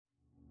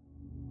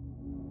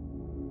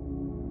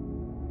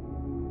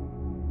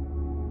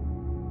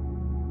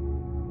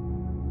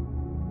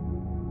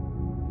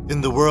In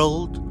the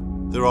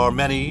world, there are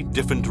many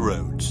different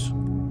roads,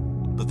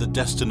 but the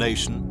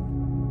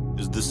destination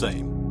is the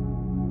same.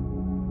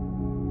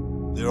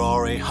 There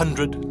are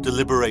 100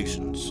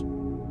 deliberations,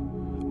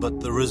 but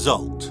the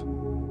result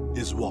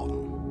is one.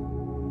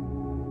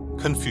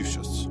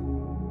 Confucius.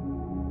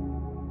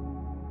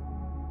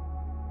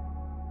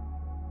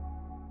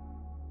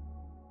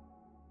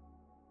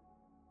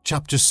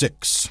 Chapter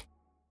 6.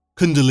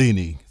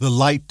 Kundalini, the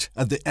light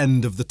at the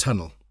end of the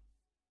tunnel.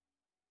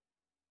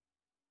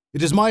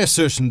 It is my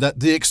assertion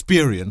that the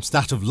experience,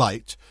 that of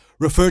light,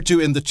 referred to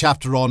in the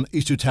chapter on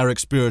esoteric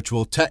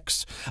spiritual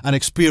texts and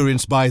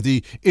experienced by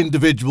the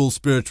individual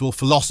spiritual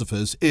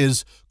philosophers,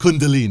 is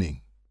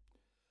Kundalini.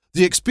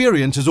 The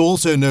experience is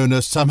also known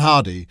as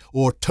Samadhi,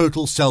 or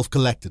total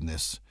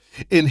self-collectedness.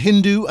 In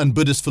Hindu and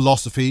Buddhist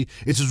philosophy,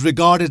 it is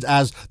regarded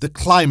as the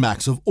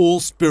climax of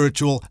all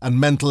spiritual and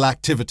mental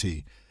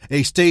activity,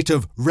 a state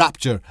of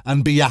rapture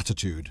and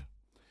beatitude.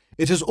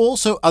 It is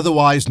also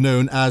otherwise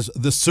known as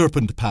the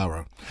serpent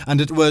power,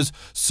 and it was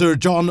Sir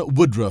John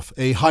Woodruff,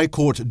 a High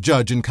Court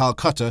judge in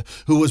Calcutta,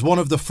 who was one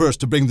of the first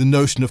to bring the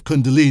notion of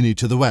Kundalini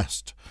to the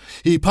West.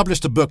 He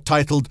published a book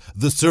titled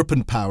The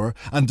Serpent Power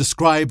and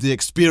described the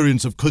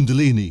experience of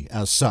Kundalini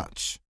as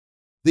such.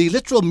 The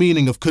literal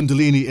meaning of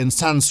Kundalini in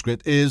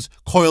Sanskrit is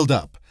coiled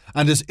up,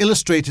 and is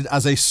illustrated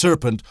as a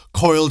serpent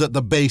coiled at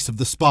the base of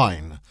the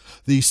spine.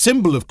 The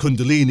symbol of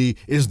Kundalini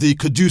is the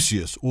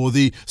caduceus, or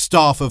the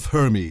staff of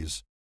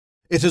Hermes.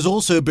 It has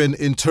also been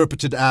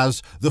interpreted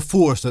as the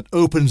force that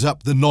opens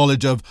up the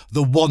knowledge of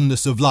the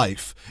oneness of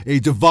life,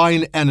 a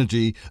divine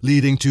energy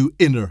leading to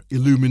inner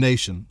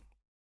illumination.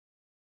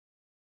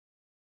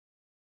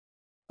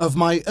 Of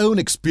my own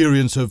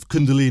experience of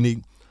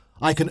Kundalini,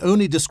 I can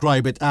only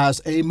describe it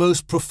as a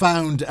most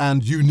profound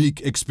and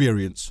unique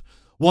experience.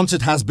 Once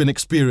it has been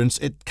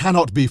experienced, it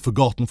cannot be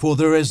forgotten, for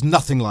there is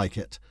nothing like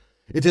it.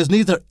 It is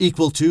neither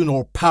equal to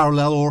nor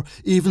parallel or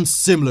even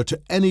similar to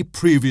any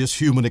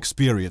previous human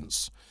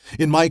experience.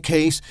 In my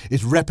case,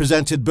 it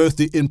represented both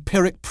the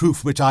empiric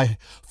proof which I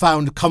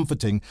found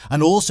comforting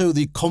and also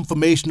the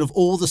confirmation of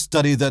all the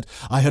study that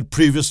I had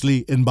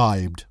previously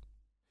imbibed.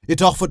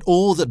 It offered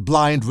all that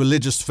blind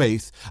religious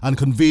faith and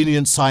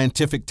convenient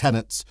scientific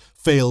tenets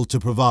failed to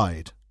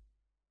provide.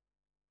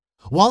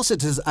 Whilst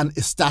it is an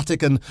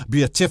ecstatic and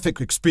beatific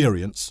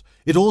experience,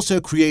 it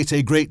also creates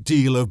a great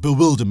deal of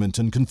bewilderment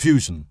and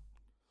confusion.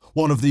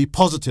 One of the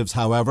positives,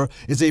 however,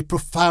 is a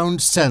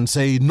profound sense,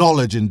 a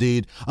knowledge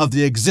indeed, of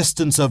the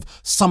existence of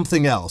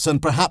something else, and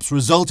perhaps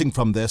resulting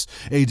from this,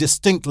 a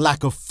distinct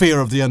lack of fear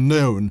of the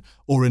unknown,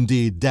 or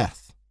indeed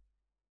death.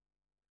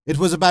 It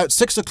was about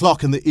 6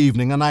 o'clock in the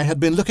evening, and I had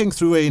been looking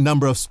through a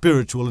number of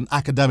spiritual and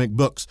academic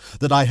books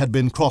that I had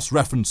been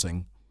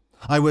cross-referencing.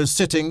 I was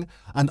sitting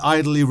and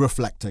idly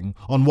reflecting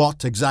on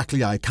what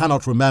exactly I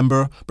cannot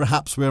remember,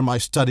 perhaps where my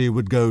study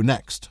would go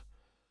next.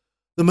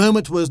 The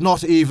moment was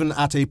not even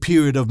at a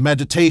period of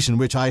meditation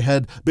which I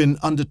had been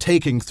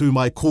undertaking through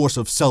my course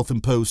of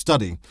self-imposed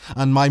study,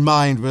 and my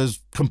mind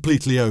was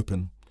completely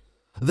open.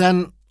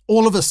 Then,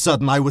 all of a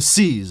sudden, I was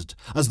seized,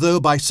 as though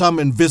by some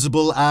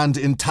invisible and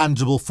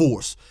intangible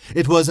force.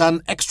 It was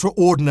an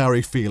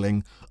extraordinary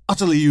feeling,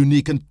 utterly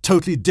unique and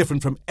totally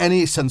different from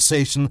any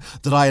sensation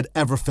that I had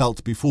ever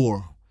felt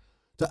before.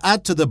 To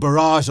add to the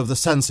barrage of the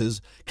senses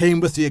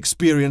came with the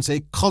experience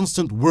a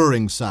constant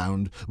whirring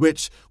sound,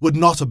 which would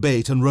not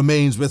abate and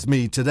remains with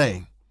me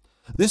today.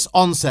 This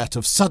onset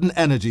of sudden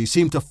energy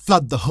seemed to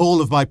flood the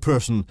whole of my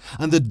person,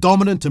 and the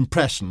dominant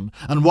impression,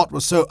 and what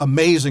was so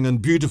amazing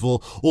and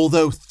beautiful,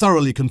 although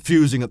thoroughly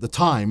confusing at the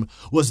time,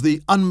 was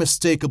the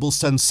unmistakable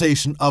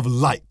sensation of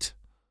light.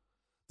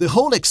 The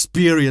whole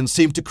experience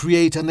seemed to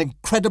create an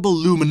incredible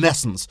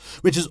luminescence,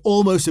 which is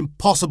almost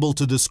impossible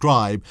to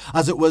describe,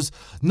 as it was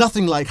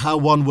nothing like how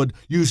one would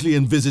usually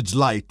envisage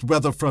light,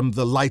 whether from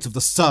the light of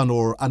the sun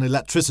or an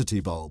electricity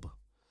bulb.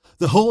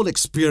 The whole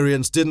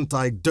experience didn't,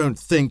 I don't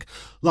think,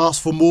 last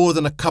for more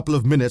than a couple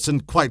of minutes,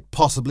 and quite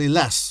possibly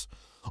less,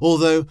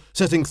 although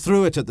sitting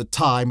through it at the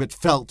time it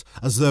felt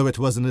as though it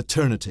was an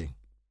eternity.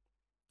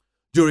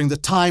 During the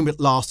time it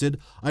lasted,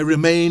 I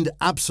remained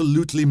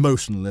absolutely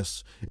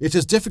motionless. It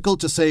is difficult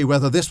to say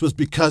whether this was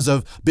because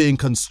of being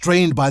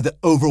constrained by the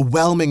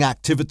overwhelming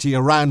activity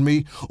around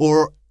me,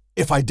 or,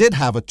 if I did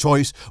have a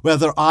choice,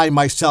 whether I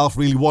myself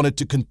really wanted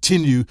to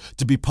continue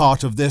to be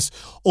part of this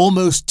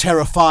almost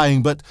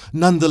terrifying but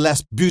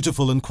nonetheless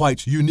beautiful and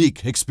quite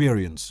unique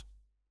experience.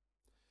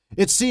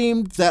 It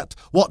seemed that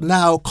what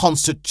now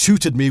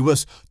constituted me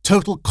was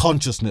total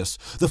consciousness.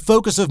 The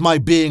focus of my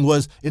being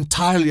was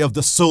entirely of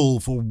the soul,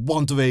 for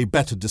want of a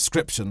better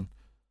description.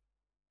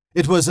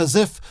 It was as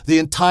if the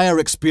entire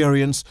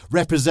experience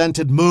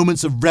represented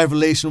moments of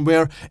revelation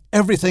where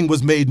everything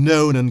was made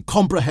known and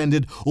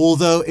comprehended,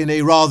 although in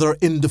a rather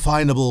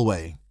indefinable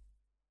way.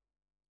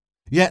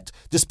 Yet,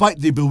 despite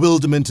the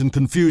bewilderment and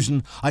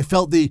confusion, I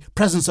felt the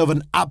presence of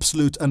an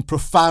absolute and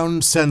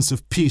profound sense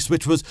of peace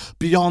which was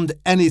beyond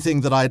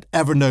anything that I had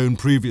ever known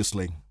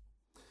previously.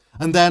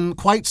 And then,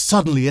 quite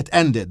suddenly, it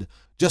ended,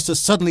 just as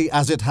suddenly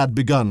as it had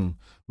begun.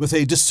 with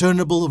a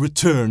discernible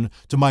return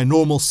to my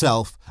normal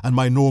self and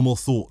my normal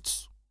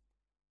thoughts.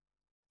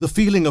 The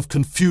feeling of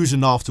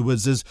confusion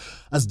afterwards is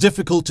as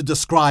difficult to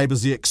describe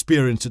as the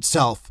experience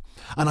itself,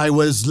 and I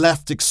was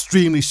left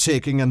extremely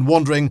shaking and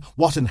wondering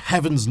what in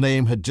heaven's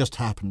name had just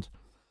happened.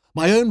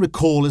 My own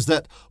recall is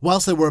that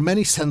whilst there were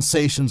many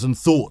sensations and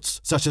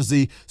thoughts, such as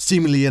the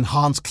seemingly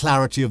enhanced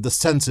clarity of the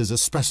senses,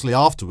 especially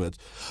afterward,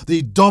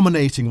 the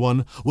dominating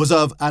one was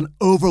of an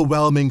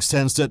overwhelming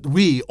sense that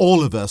we,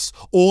 all of us,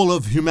 all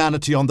of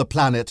humanity on the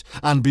planet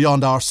and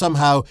beyond, are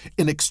somehow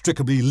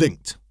inextricably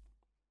linked.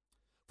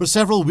 For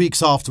several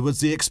weeks afterwards,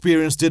 the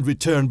experience did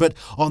return, but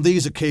on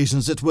these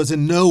occasions it was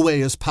in no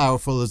way as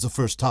powerful as the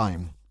first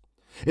time.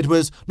 It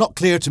was not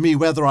clear to me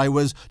whether I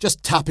was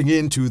just tapping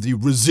into the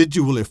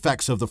residual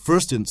effects of the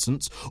first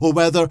instance, or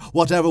whether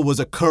whatever was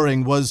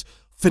occurring was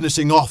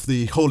finishing off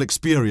the whole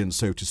experience,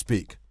 so to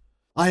speak.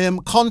 I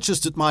am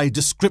conscious that my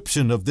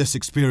description of this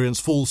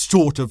experience falls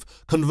short of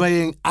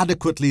conveying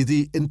adequately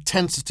the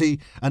intensity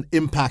and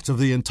impact of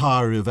the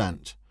entire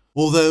event.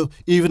 Although,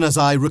 even as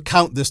I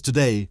recount this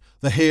today,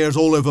 the hairs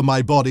all over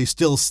my body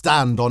still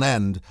stand on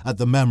end at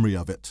the memory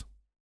of it.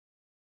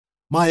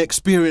 My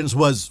experience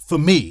was, for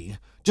me,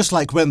 just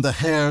like when the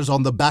hairs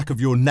on the back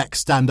of your neck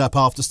stand up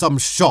after some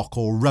shock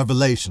or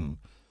revelation.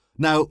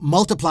 Now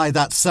multiply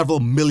that several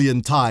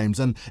million times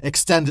and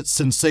extend its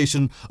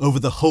sensation over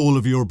the whole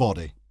of your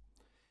body.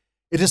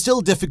 It is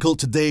still difficult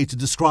today to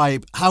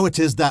describe how it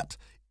is that,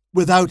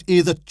 without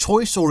either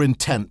choice or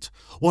intent,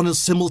 one is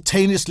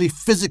simultaneously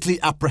physically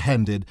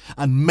apprehended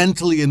and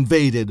mentally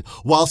invaded,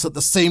 whilst at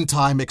the same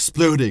time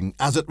exploding,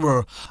 as it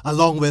were,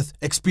 along with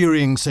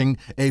experiencing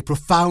a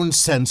profound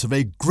sense of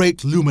a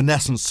great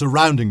luminescence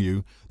surrounding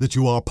you that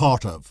you are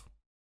part of.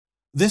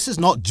 This is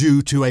not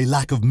due to a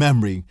lack of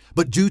memory,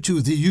 but due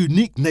to the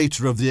unique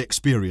nature of the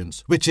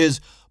experience, which is,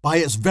 by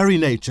its very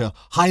nature,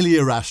 highly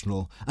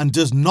irrational and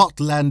does not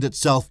lend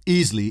itself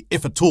easily,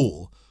 if at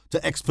all,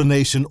 to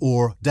explanation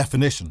or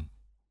definition.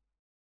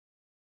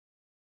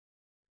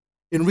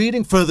 In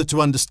reading further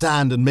to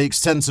understand and make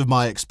sense of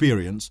my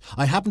experience,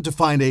 I happened to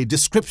find a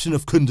description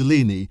of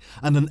Kundalini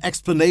and an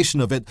explanation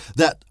of it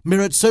that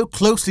mirrored so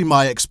closely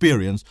my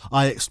experience,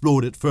 I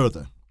explored it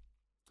further.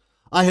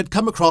 I had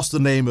come across the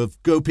name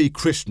of Gopi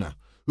Krishna,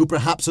 who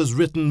perhaps has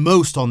written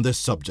most on this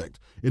subject,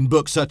 in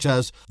books such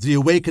as The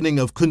Awakening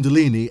of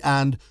Kundalini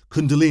and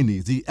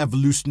Kundalini, the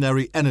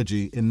Evolutionary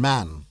Energy in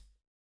Man.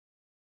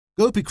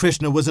 Gopi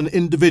Krishna was an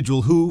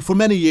individual who, for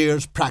many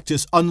years,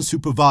 practiced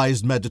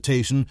unsupervised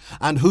meditation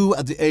and who,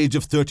 at the age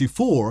of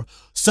 34,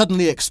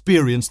 suddenly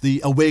experienced the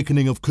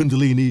awakening of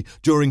Kundalini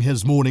during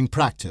his morning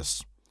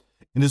practice.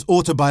 In his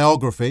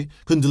autobiography,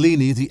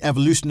 Kundalini, the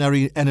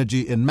Evolutionary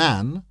Energy in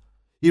Man,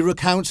 he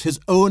recounts his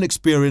own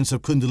experience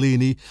of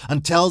Kundalini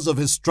and tells of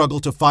his struggle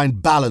to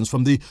find balance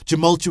from the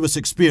tumultuous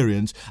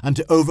experience and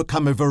to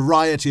overcome a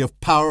variety of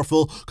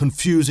powerful,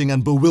 confusing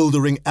and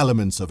bewildering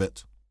elements of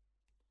it.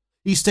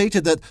 He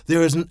stated that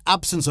there is an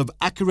absence of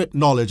accurate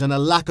knowledge and a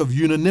lack of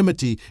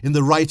unanimity in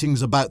the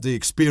writings about the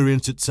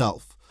experience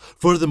itself.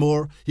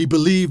 Furthermore, he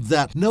believed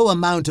that no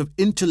amount of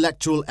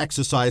intellectual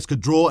exercise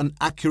could draw an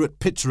accurate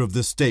picture of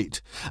this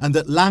state, and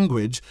that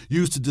language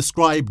used to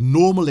describe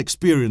normal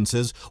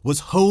experiences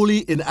was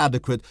wholly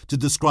inadequate to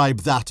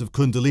describe that of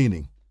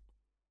Kundalini.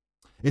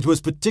 It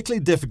was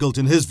particularly difficult,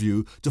 in his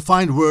view, to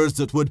find words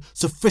that would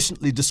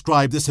sufficiently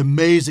describe this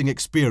amazing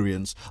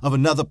experience of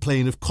another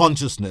plane of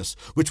consciousness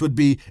which would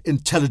be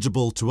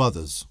intelligible to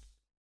others.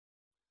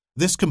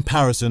 This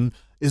comparison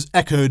is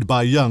echoed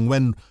by Jung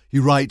when he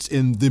writes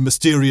in The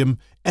Mysterium,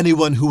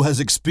 "Anyone who has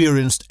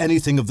experienced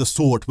anything of the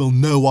sort will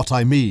know what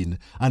I mean,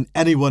 and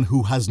anyone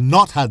who has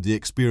not had the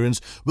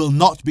experience will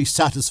not be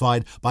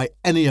satisfied by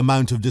any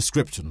amount of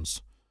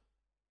descriptions."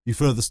 He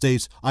further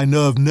states, "I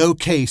know of no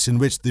case in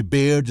which the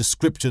bare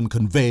description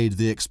conveyed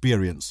the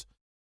experience."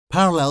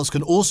 Parallels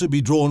can also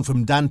be drawn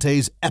from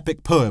Dante's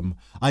epic poem.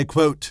 I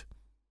quote,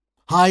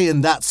 "High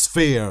in that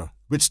sphere,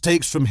 which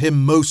takes from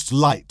him most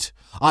light,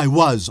 I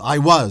was,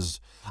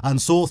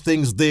 and saw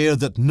things there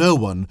that no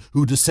one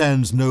who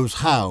descends knows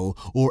how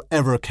or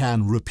ever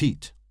can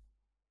repeat."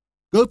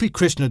 Gopi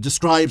Krishna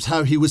describes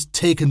how he was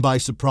taken by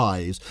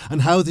surprise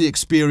and how the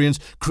experience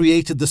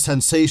created the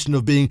sensation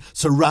of being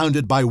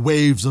surrounded by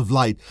waves of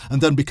light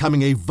and then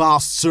becoming a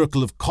vast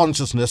circle of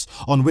consciousness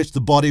on which the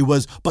body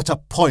was but a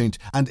point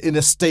and in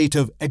a state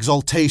of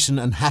exaltation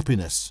and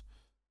happiness.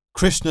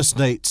 Krishna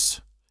states,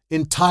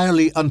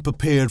 "Entirely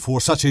unprepared for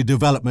such a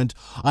development,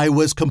 I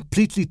was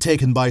completely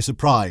taken by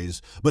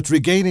surprise, but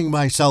regaining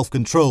my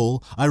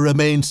self-control, I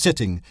remained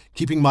sitting,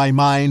 keeping my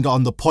mind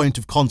on the point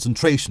of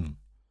concentration.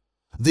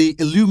 The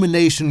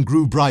illumination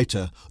grew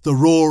brighter, the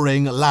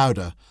roaring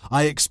louder.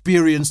 I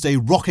experienced a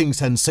rocking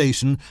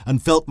sensation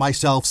and felt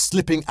myself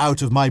slipping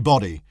out of my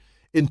body,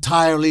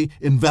 entirely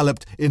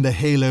enveloped in the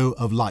halo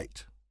of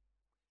light.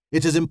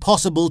 It is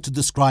impossible to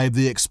describe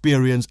the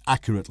experience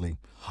accurately.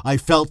 I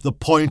felt the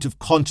point of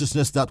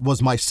consciousness that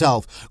was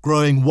myself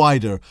growing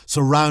wider,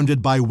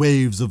 surrounded by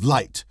waves of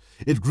light.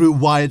 It grew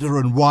wider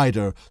and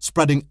wider,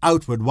 spreading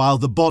outward, while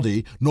the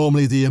body,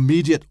 normally the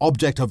immediate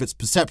object of its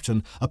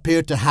perception,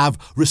 appeared to have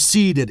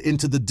receded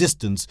into the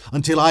distance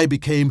until I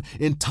became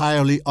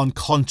entirely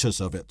unconscious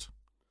of it.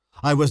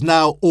 I was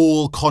now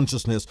all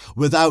consciousness,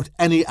 without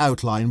any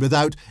outline,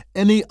 without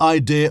any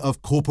idea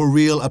of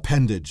corporeal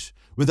appendage,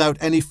 without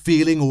any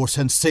feeling or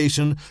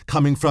sensation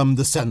coming from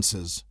the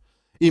senses.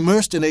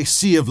 Immersed in a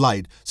sea of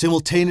light,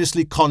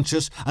 simultaneously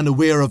conscious and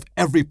aware of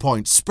every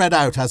point, spread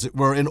out, as it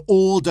were, in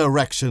all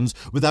directions,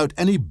 without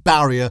any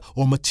barrier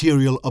or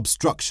material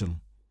obstruction.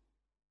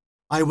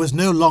 I was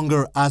no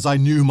longer as I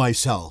knew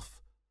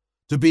myself,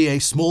 to be a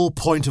small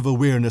point of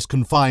awareness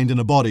confined in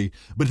a body,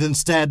 but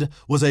instead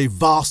was a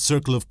vast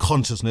circle of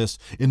consciousness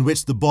in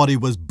which the body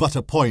was but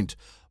a point,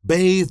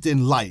 bathed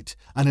in light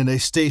and in a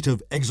state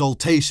of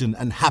exaltation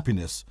and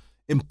happiness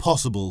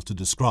impossible to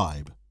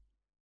describe.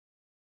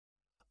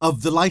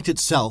 Of the light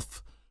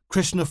itself,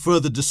 Krishna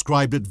further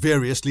described it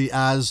variously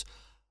as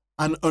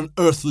an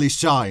unearthly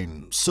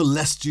shine,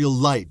 celestial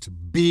light,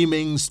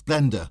 beaming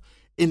splendor,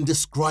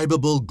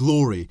 indescribable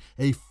glory,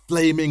 a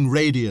flaming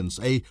radiance,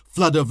 a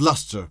flood of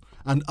luster,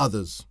 and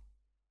others.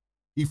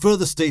 He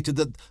further stated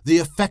that the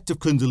effect of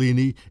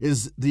Kundalini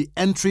is the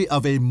entry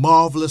of a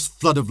marvelous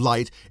flood of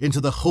light into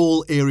the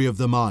whole area of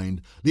the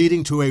mind,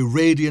 leading to a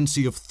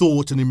radiancy of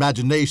thought and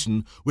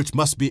imagination which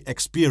must be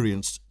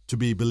experienced to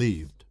be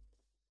believed.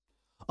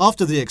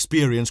 After the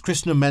experience,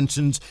 Krishna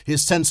mentions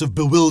his sense of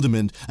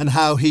bewilderment and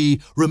how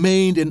he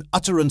remained in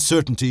utter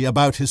uncertainty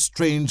about his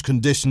strange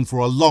condition for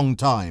a long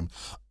time,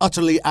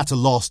 utterly at a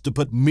loss to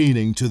put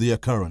meaning to the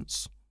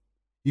occurrence.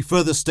 He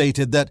further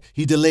stated that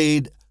he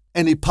delayed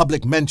any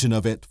public mention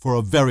of it for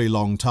a very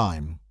long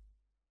time.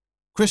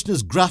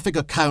 Krishna's graphic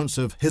accounts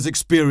of his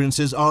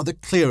experiences are the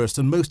clearest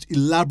and most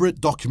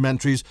elaborate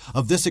documentaries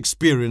of this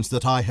experience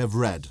that I have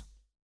read.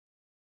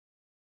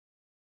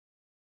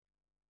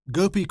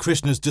 Gopi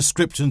Krishna's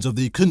descriptions of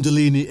the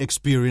Kundalini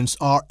experience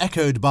are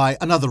echoed by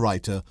another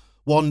writer,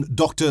 one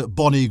Dr.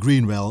 Bonnie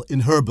Greenwell,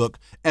 in her book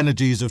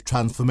Energies of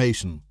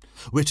Transformation,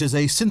 which is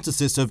a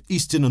synthesis of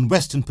Eastern and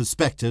Western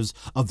perspectives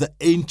of the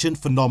ancient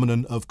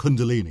phenomenon of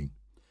Kundalini.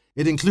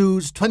 It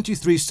includes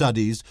 23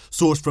 studies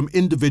sourced from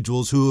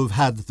individuals who have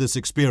had this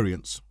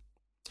experience.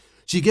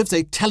 She gives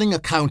a telling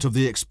account of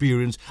the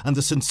experience and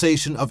the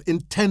sensation of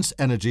intense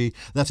energy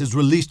that is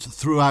released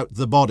throughout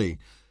the body.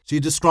 She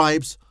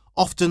describes,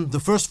 often the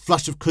first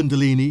flush of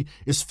Kundalini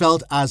is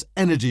felt as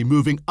energy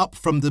moving up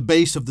from the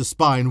base of the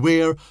spine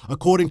where,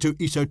 according to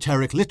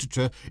esoteric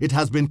literature, it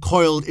has been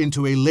coiled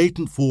into a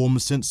latent form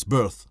since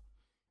birth.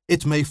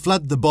 It may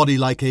flood the body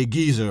like a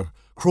geyser,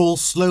 crawl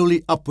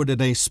slowly upward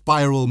in a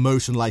spiral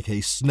motion like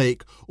a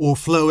snake, or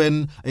flow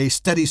in a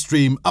steady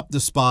stream up the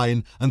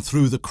spine and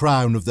through the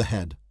crown of the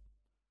head.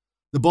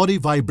 The body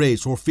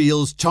vibrates or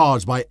feels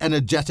charged by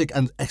energetic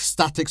and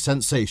ecstatic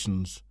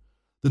sensations.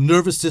 The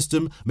nervous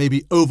system may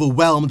be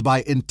overwhelmed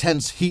by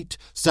intense heat,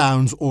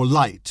 sounds, or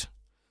light.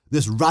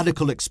 This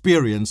radical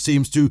experience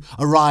seems to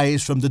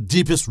arise from the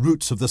deepest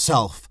roots of the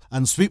self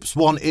and sweeps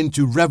one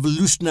into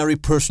revolutionary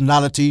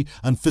personality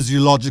and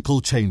physiological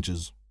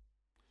changes.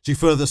 She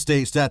further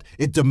states that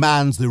it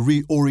demands the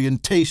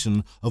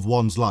reorientation of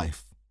one's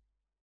life.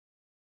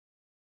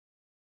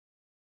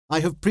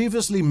 I have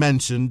previously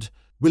mentioned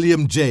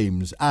William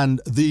James and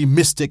the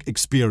mystic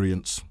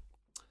experience.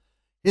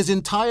 His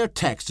entire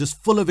text is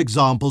full of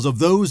examples of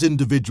those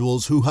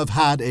individuals who have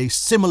had a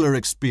similar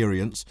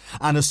experience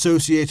and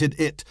associated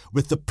it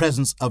with the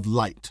presence of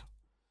light.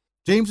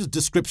 James's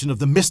description of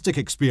the mystic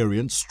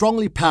experience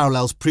strongly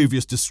parallels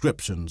previous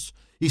descriptions.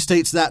 He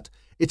states that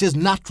it is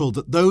natural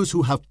that those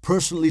who have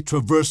personally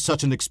traversed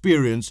such an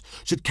experience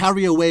should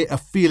carry away a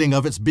feeling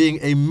of its being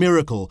a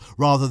miracle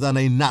rather than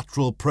a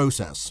natural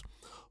process.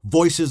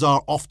 Voices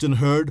are often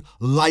heard,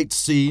 light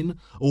seen,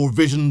 or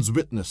visions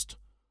witnessed.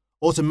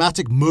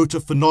 Automatic motor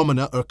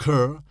phenomena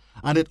occur,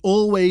 and it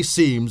always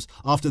seems,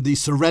 after the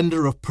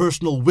surrender of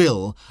personal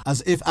will,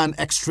 as if an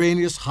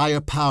extraneous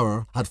higher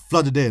power had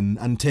flooded in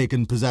and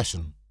taken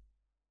possession.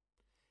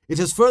 It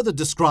is further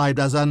described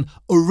as an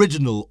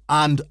original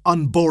and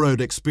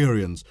unborrowed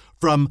experience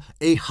from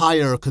a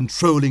higher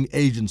controlling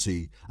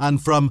agency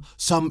and from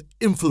some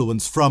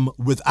influence from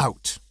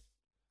without.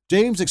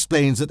 James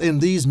explains that in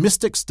these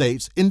mystic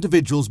states,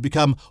 individuals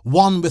become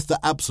one with the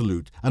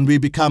Absolute, and we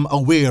become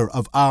aware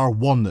of our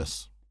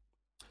oneness.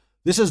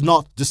 This is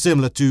not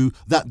dissimilar to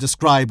that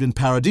described in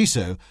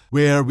Paradiso,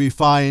 where we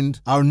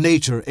find our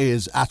nature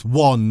is at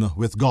one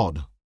with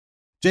God.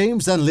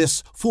 James then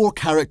lists 4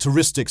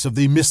 characteristics of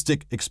the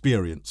mystic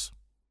experience.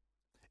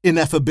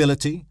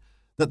 Ineffability,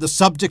 that the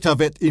subject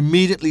of it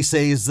immediately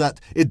says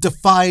that it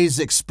defies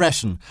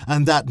expression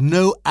and that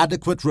no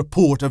adequate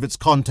report of its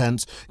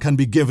contents can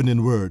be given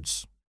in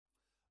words.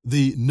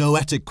 The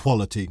noetic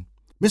quality.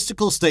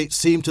 Mystical states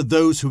seem to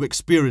those who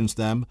experience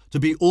them to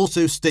be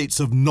also states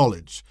of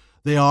knowledge.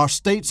 They are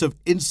states of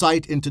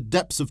insight into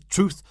depths of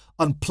truth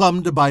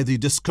unplumbed by the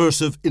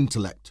discursive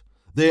intellect.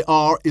 They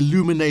are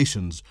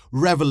illuminations,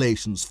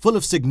 revelations, full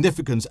of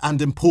significance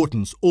and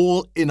importance,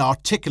 all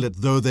inarticulate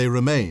though they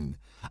remain.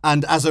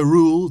 and as a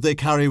rule they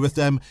carry with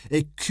them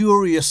a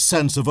curious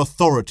sense of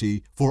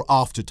authority for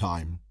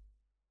aftertime.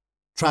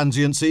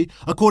 Transiency,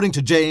 according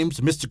to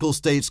James, mystical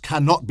states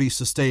cannot be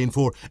sustained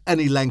for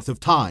any length of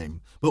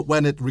time, but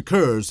when it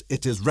recurs,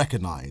 it is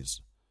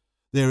recognized.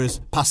 There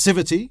is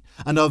passivity,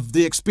 and of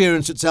the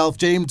experience itself,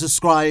 James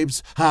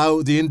describes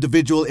how the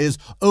individual is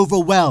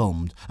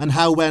overwhelmed, and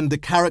how when the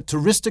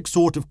characteristic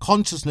sort of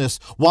consciousness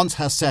once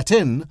has set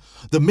in,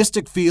 the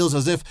mystic feels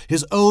as if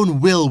his own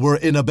will were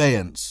in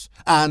abeyance,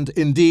 and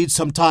indeed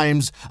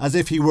sometimes as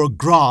if he were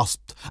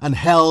grasped and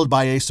held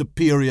by a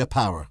superior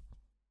power.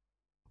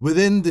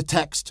 Within the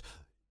text,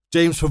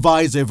 James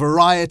provides a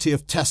variety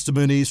of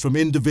testimonies from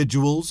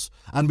individuals,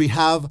 and we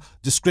have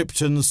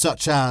descriptions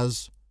such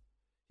as,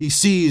 "He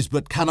sees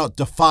but cannot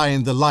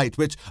define the light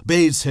which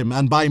bathes him,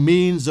 and by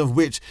means of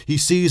which he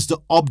sees the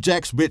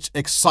objects which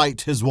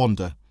excite his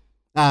wonder,"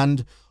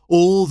 and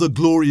 "All the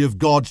glory of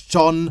God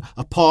shone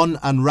upon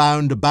and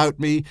round about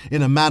me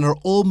in a manner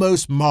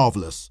almost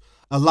marvellous.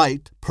 A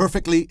light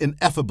perfectly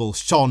ineffable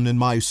shone in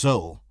my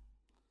soul.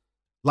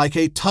 Like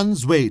a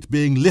ton's weight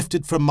being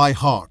lifted from my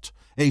heart,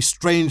 a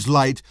strange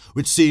light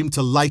which seemed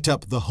to light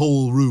up the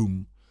whole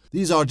room."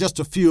 These are just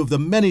a few of the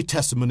many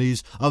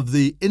testimonies of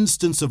the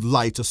instance of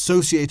light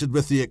associated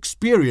with the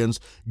experience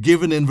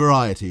given in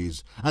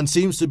varieties, and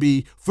seems to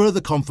be further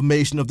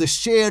confirmation of the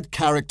shared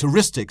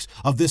characteristics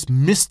of this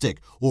mystic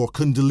or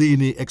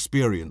Kundalini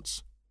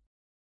experience.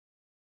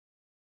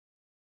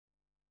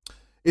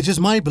 It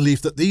is my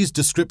belief that these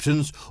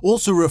descriptions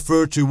also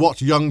refer to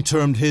what Jung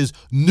termed his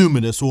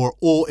numinous or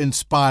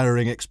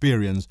awe-inspiring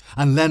experience,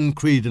 and lend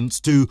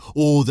credence to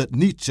all that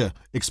Nietzsche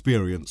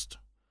experienced.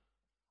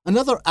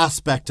 Another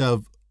aspect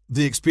of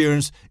the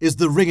experience is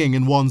the ringing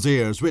in one's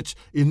ears, which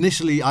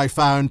initially I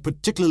found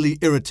particularly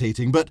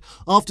irritating, but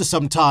after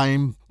some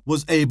time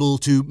was able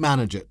to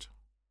manage it.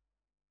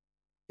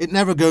 It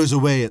never goes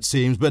away, it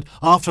seems, but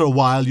after a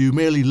while you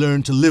merely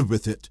learn to live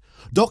with it.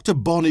 Dr.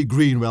 Bonnie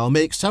Greenwell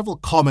makes several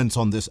comments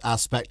on this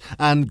aspect,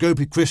 and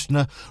Gopi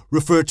Krishna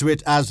referred to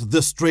it as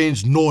the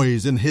strange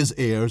noise in his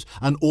ears,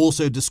 and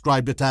also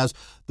described it as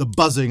the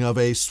buzzing of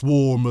a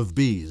swarm of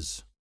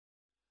bees.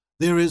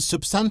 There is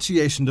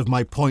substantiation of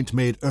my point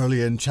made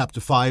earlier in Chapter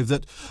 5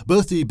 that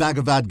both the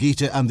Bhagavad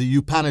Gita and the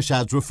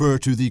Upanishads refer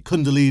to the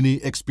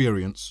Kundalini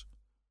experience.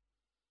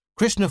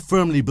 Krishna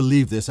firmly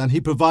believed this, and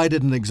he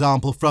provided an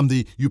example from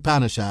the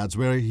Upanishads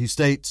where he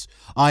states,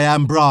 "I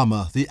am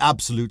Brahma, the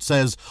Absolute,"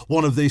 says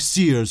one of the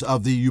seers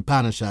of the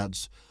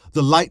Upanishads.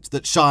 "The light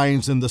that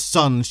shines in the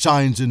sun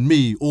shines in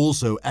me,"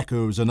 also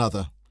echoes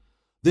another.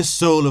 "This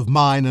soul of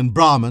mine and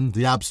Brahman,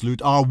 the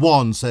Absolute, are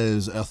one,"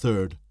 says a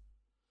third.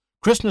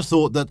 Krishna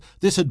thought that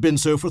this had been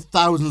so for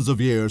thousands of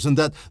years, and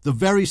that the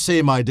very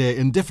same idea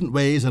in different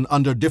ways and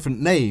under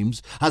different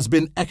names has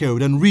been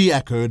echoed and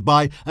re-echoed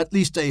by at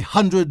least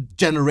 100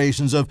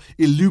 generations of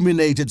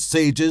illuminated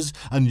sages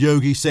and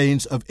yogi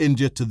saints of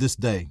India to this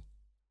day.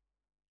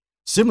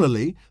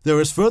 Similarly, there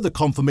is further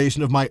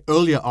confirmation of my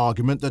earlier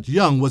argument that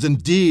Jung was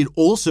indeed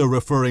also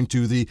referring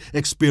to the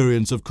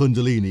experience of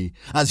Kundalini,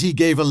 as he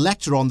gave a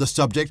lecture on the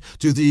subject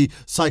to the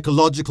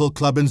Psychological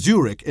Club in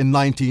Zurich in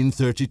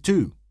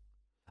 1932.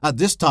 At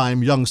this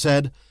time, Jung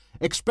said,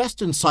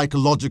 "Expressed in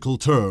psychological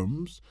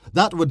terms,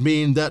 that would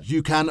mean that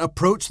you can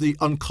approach the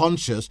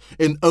unconscious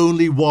in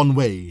only one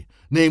way,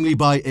 namely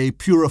by a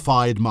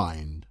purified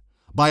mind,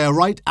 by a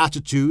right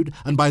attitude,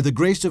 and by the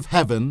grace of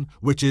heaven,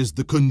 which is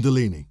the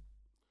Kundalini.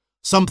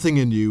 Something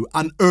in you,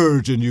 an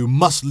urge in you,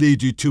 must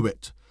lead you to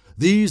it.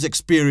 These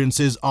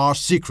experiences are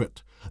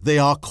secret. They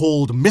are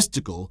called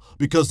mystical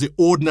because the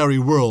ordinary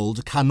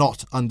world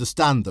cannot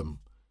understand them."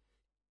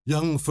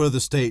 Jung further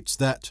states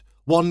that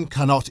one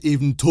cannot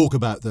even talk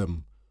about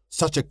them.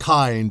 Such a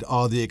kind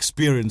are the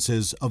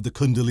experiences of the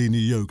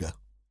Kundalini Yoga.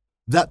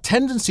 That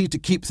tendency to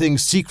keep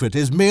things secret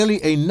is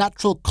merely a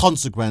natural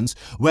consequence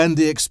when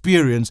the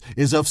experience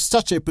is of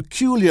such a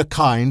peculiar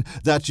kind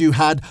that you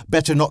had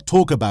better not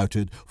talk about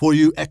it, for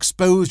you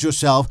expose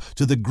yourself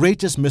to the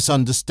greatest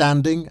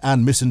misunderstanding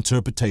and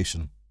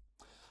misinterpretation.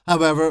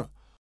 However,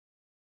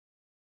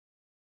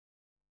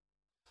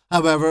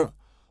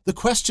 the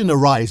question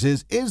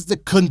arises, is the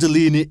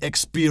Kundalini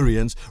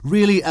experience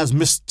really as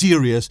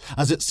mysterious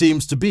as it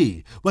seems to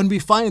be, when we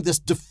find this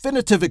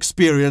definitive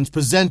experience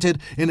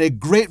presented in a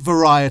great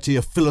variety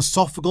of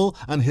philosophical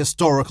and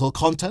historical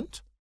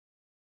content?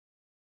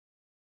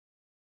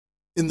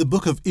 In the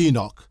Book of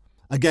Enoch,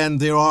 again,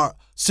 there are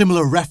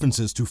similar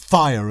references to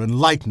fire and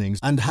lightnings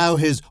and how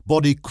his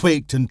body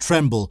quaked and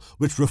trembled,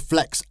 which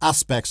reflects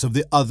aspects of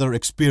the other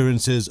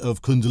experiences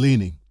of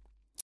Kundalini.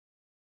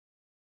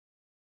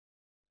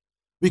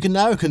 We can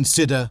now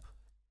consider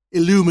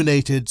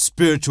illuminated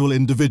spiritual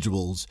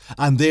individuals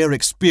and their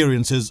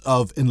experiences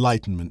of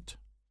enlightenment.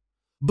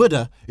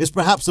 Buddha is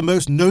perhaps the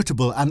most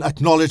notable and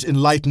acknowledged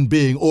enlightened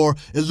being, or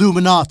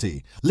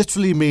Illuminati,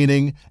 literally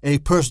meaning a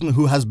person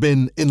who has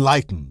been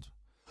enlightened.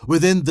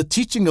 Within the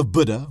teaching of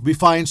Buddha, we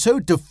find so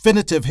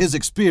definitive his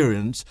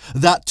experience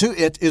that to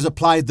it is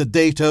applied the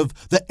date of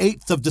the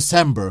 8th of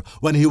December,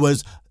 when he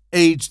was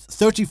aged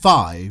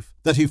 35,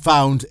 that he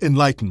found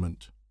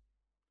enlightenment.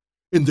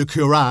 In the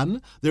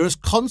Quran, there is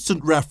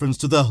constant reference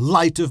to the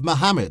light of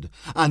Muhammad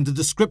and the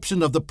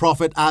description of the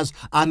Prophet as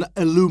an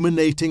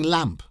illuminating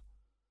lamp.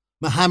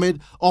 Muhammad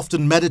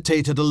often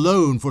meditated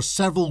alone for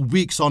several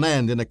weeks on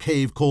end in a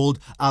cave called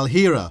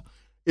Al-Hira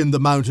in the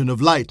Mountain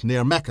of Light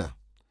near Mecca.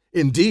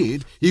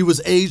 Indeed, he was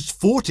aged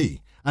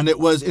 40, and it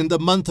was in the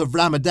month of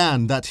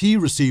Ramadan that he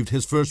received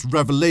his first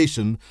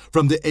revelation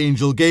from the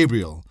angel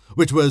Gabriel,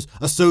 which was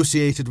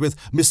associated with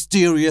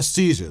mysterious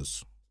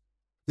seizures.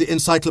 The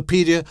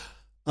Encyclopedia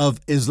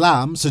of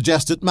Islam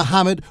suggested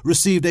Muhammad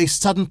received a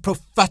sudden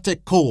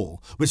prophetic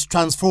call which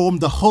transformed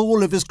the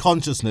whole of his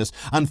consciousness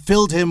and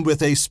filled him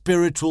with a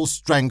spiritual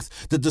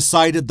strength that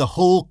decided the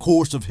whole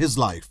course of his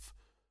life.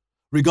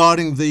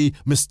 Regarding the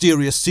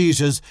mysterious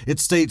seizures, it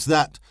states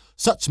that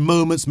such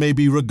moments may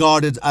be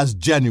regarded as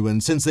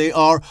genuine since they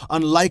are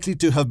unlikely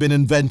to have been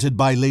invented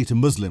by later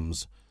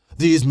Muslims.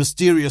 These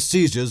mysterious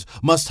seizures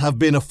must have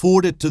been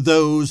afforded to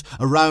those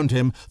around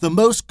him the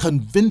most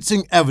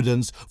convincing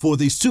evidence for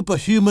the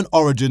superhuman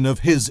origin of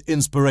his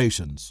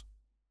inspirations.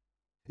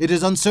 It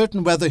is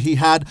uncertain whether he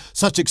had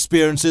such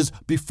experiences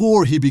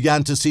before he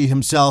began to see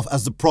himself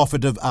as the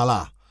prophet of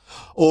Allah,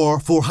 or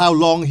for how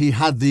long he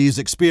had these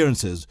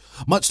experiences.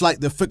 Much like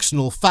the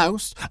fictional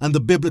Faust and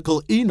the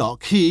biblical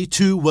Enoch, he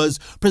too was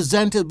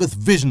presented with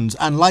visions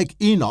and, like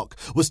Enoch,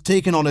 was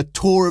taken on a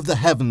tour of the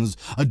heavens,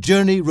 a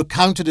journey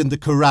recounted in the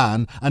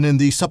Quran and in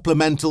the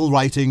supplemental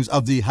writings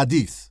of the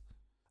Hadith.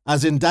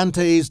 As in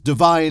Dante's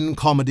Divine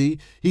Comedy,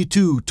 he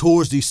too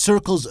tours the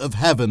circles of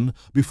heaven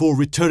before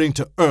returning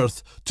to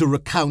earth to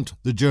recount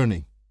the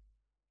journey.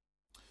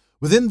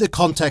 Within the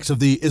context of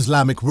the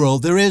Islamic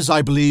world, there is,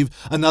 I believe,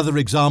 another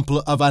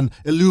example of an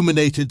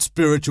illuminated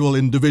spiritual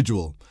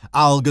individual,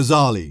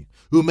 Al-Ghazali,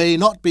 who may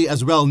not be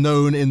as well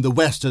known in the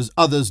West as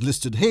others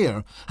listed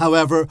here.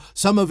 However,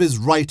 some of his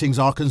writings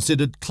are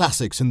considered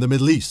classics in the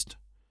Middle East.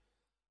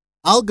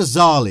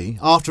 Al-Ghazali,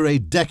 after a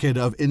decade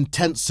of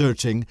intense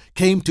searching,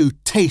 came to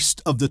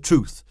taste of the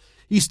truth.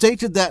 He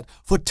stated that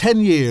for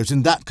 10 years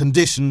in that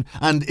condition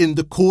and in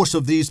the course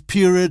of these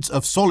periods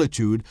of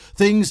solitude,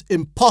 things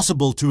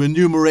impossible to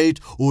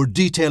enumerate or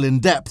detail in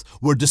depth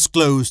were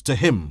disclosed to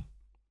him.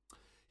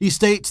 He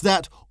states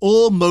that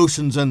all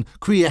motions and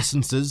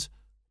quiescences,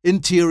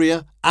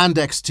 interior and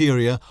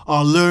exterior,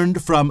 are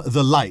learned from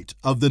the light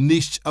of the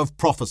niche of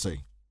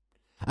prophecy.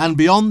 And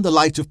beyond the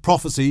light of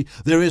prophecy,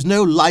 there is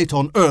no light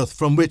on earth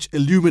from which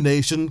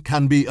illumination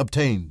can be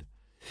obtained.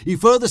 He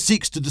further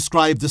seeks to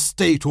describe the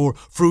state or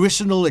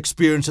fruitional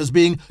experience as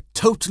being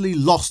totally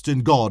lost in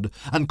God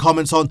and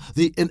comments on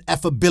the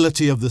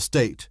ineffability of the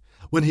state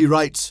when he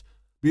writes,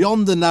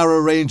 "Beyond the narrow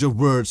range of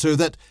words, so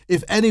that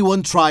if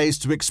anyone tries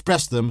to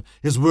express them,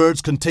 his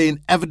words contain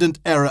evident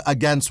error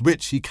against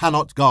which he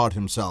cannot guard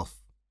himself."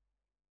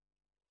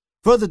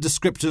 Further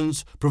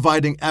descriptions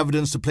providing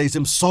evidence to place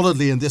him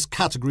solidly in this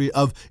category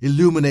of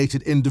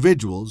illuminated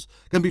individuals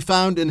can be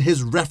found in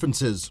his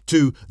references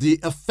to the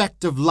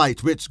effective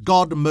light which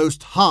God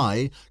Most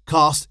High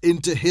casts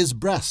into his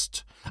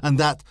breast, and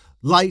that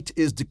light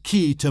is the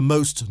key to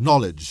most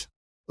knowledge.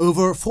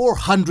 Over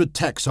 400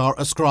 texts are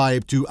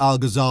ascribed to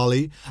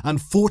Al-Ghazali,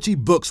 and 40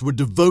 books were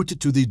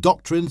devoted to the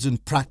doctrines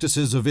and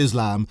practices of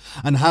Islam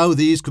and how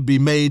these could be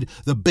made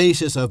the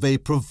basis of a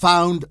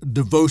profound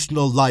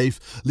devotional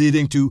life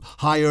leading to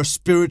higher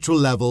spiritual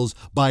levels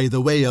by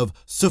the way of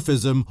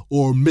Sufism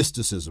or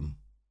mysticism.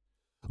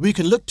 We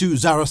can look to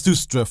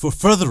Zarathustra for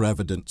further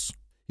evidence.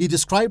 He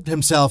described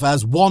himself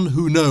as one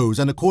who knows,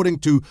 and according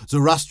to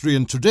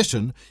Zoroastrian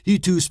tradition, he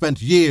too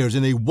spent years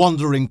in a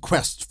wandering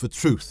quest for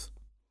truth.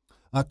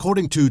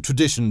 According to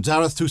tradition,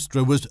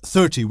 Zarathustra was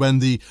 30 when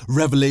the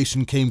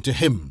revelation came to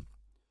him.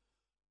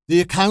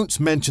 The accounts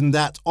mention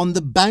that on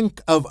the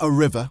bank of a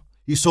river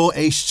he saw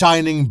a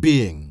shining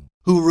being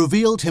who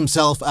revealed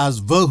himself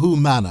as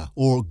Vohu-Mana,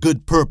 or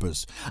good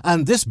purpose,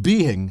 and this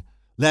being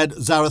led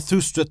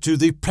Zarathustra to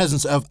the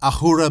presence of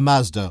Ahura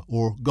Mazda,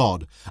 or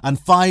God, and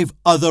 5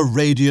 other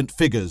radiant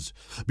figures,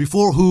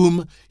 before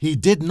whom he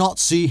did not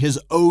see his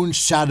own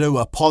shadow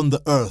upon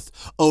the earth,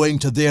 owing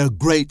to their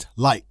great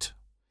light.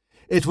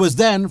 It was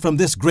then from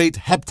this great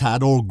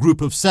heptad, or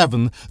group of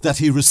 7, that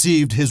he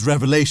received his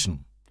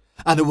revelation.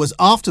 And it was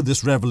after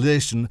this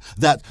revelation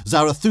that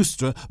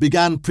Zarathustra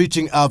began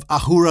preaching of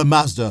Ahura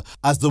Mazda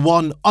as the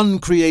one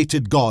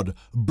uncreated God,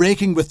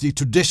 breaking with the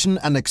tradition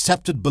and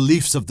accepted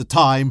beliefs of the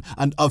time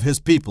and of his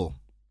people.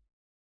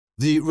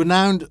 The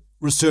renowned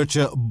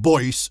researcher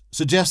Boyce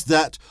suggests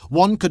that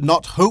one could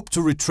not hope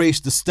to retrace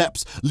the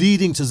steps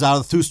leading to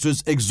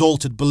Zarathustra's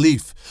exalted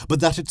belief,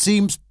 but that it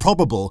seems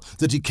probable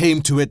that he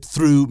came to it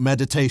through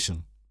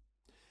meditation.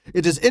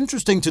 It is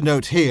interesting to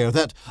note here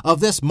that of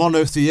this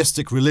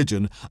monotheistic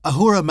religion,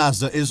 Ahura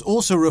Mazda is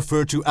also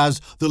referred to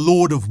as the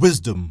Lord of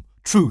Wisdom,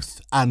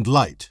 Truth, and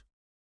Light.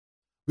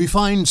 We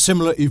find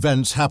similar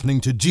events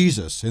happening to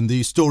Jesus in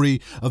the story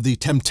of the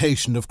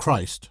temptation of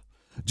Christ.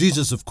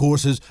 Jesus, of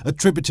course, is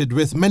attributed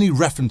with many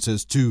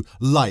references to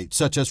light,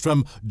 such as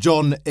from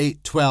John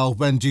 8:12,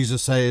 when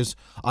Jesus says,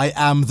 "I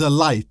am the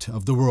light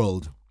of the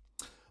world."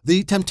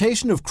 The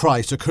temptation of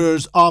Christ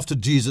occurs after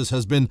Jesus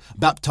has been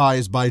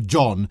baptized by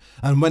John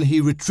and when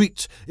he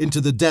retreats into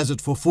the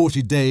desert for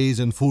 40 days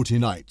and 40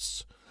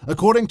 nights.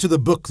 According to the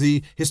book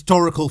The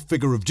Historical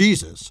Figure of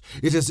Jesus,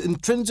 it is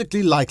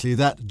intrinsically likely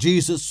that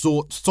Jesus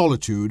sought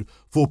solitude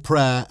for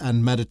prayer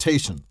and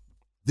meditation.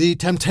 The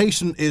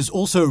temptation is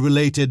also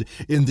related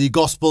in the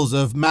Gospels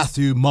of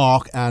Matthew,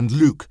 Mark, and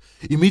Luke,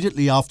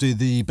 immediately after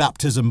the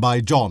baptism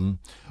by John,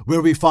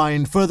 where we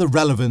find further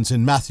relevance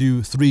in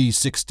Matthew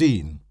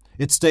 3:16.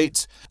 It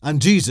states, "And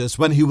Jesus,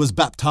 when he was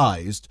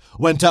baptized,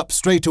 went up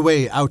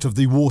straightway out of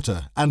the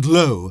water, and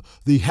lo,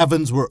 the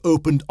heavens were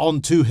opened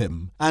unto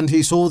him, and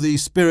he saw the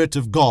Spirit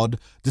of God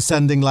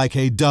descending like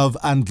a dove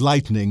and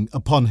lightning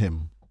upon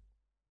him."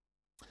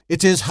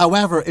 It is,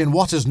 however, in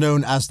what is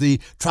known as the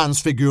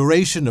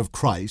Transfiguration of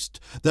Christ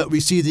that we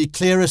see the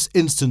clearest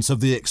instance of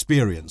the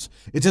experience.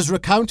 It is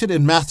recounted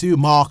in Matthew,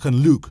 Mark,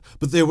 and Luke,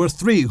 but there were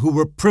three who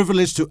were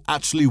privileged to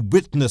actually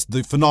witness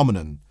the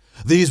phenomenon.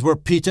 These were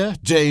Peter,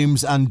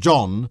 James, and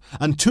John,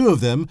 and two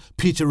of them,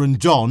 Peter and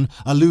John,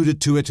 alluded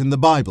to it in the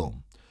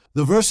Bible.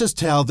 The verses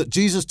tell that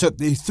Jesus took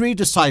the three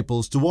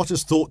disciples to what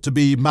is thought to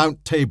be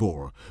Mount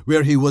Tabor,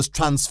 where he was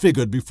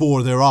transfigured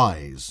before their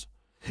eyes.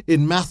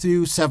 In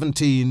Matthew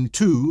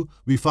 17:2,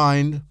 we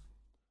find,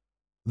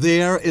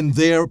 "There in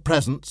their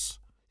presence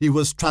he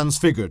was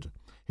transfigured.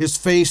 His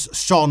face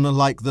shone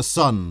like the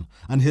sun,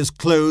 and his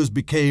clothes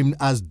became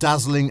as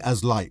dazzling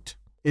as light."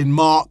 In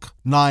Mark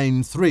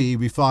 9:3,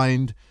 we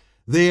find,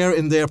 "There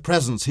in their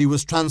presence he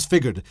was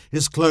transfigured.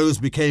 His clothes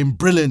became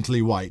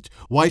brilliantly white,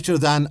 whiter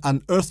than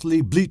an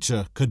earthly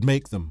bleacher could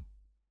make them."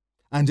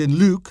 And in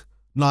Luke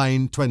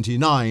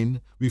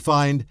 9:29, we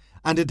find,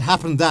 "And it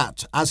happened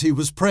that, as he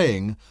was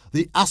praying,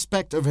 the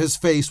aspect of his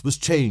face was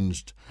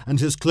changed, and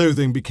his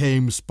clothing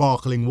became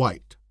sparkling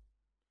white."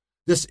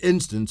 This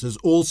instance is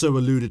also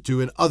alluded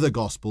to in other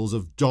Gospels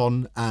of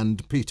John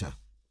and Peter.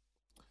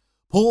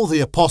 Paul the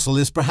Apostle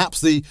is perhaps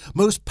the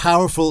most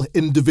powerful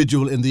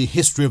individual in the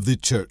history of the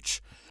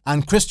Church,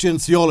 and Christian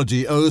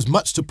theology owes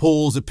much to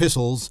Paul's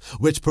epistles,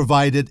 which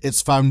provided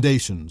its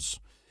foundations.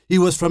 He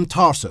was from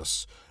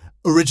Tarsus,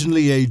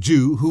 originally a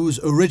Jew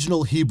whose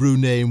original Hebrew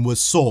name was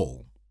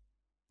Saul.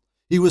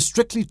 He was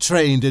strictly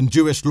trained in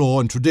Jewish law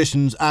and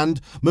traditions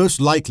and,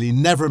 most likely,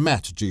 never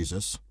met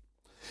Jesus.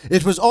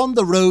 It was on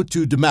the road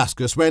to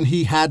Damascus when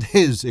he had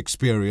his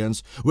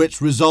experience, which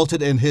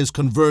resulted in his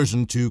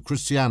conversion to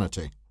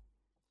Christianity.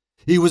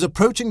 He was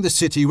approaching the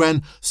city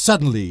when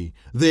suddenly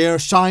there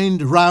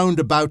shined round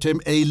about him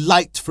a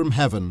light from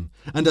heaven,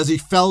 and as he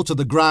fell to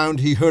the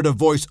ground he heard a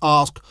voice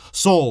ask,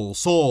 "Saul,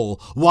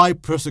 Saul, why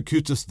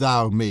persecutest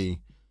thou me?"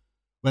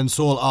 When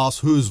Saul asked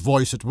whose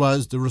voice it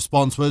was, the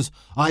response was,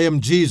 "I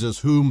am Jesus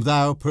whom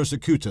thou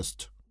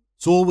persecutest."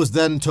 Saul was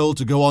then told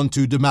to go on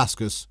to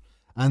Damascus,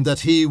 and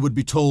that he would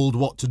be told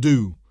what to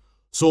do.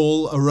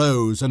 Saul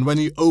arose, and when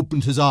he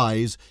opened his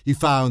eyes, he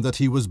found that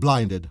he was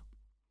blinded.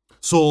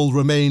 Saul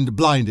remained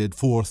blinded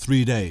for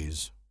 3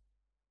 days.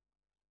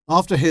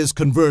 After his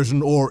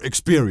conversion or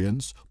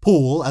experience,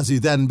 Paul, as he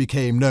then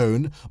became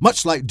known,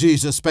 much like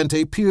Jesus, spent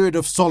a period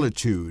of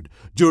solitude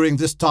during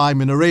this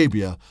time in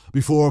Arabia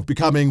before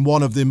becoming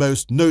one of the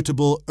most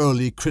notable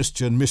early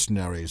Christian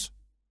missionaries.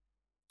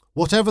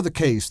 Whatever the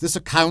case, this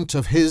account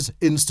of his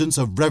instance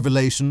of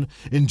revelation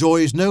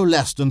enjoys no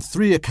less than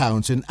 3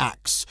 accounts in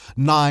Acts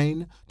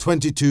 9,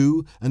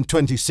 22, and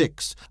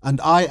 26,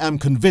 and I am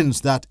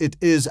convinced that it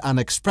is an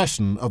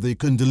expression of the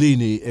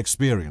Kundalini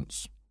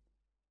experience.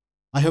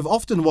 I have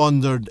often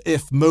wondered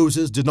if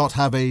Moses did not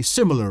have a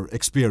similar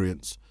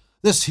experience.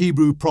 This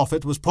Hebrew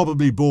prophet was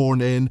probably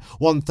born in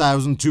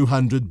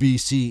 1200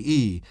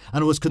 BCE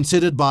and was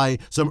considered by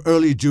some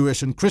early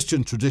Jewish and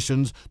Christian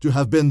traditions to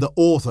have been the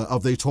author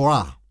of the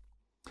Torah.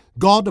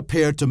 God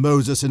appeared to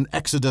Moses in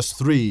Exodus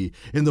 3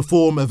 in the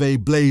form of a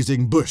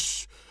blazing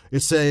bush.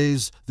 It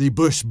says the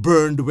bush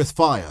burned with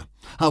fire.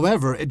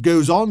 However, it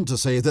goes on to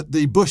say that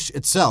the bush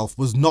itself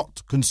was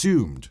not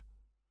consumed.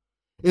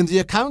 In the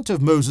account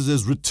of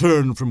Moses'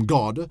 return from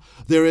God,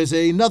 there is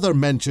another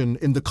mention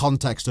in the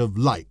context of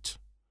light.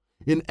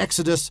 In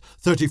Exodus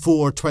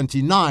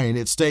 34:29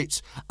 it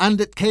states,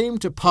 "And it came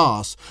to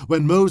pass,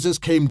 when Moses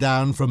came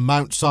down from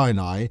Mount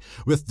Sinai,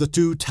 with the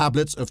 2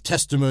 tablets of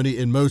testimony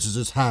in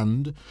Moses'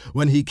 hand,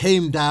 when he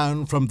came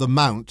down from the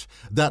mount,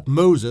 that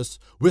Moses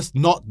wist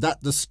not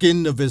that the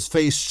skin of his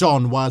face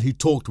shone while he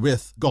talked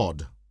with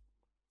God."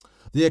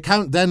 The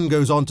account then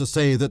goes on to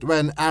say that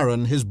when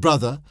Aaron, his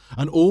brother,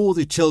 and all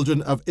the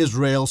children of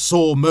Israel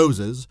saw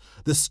Moses,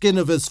 the skin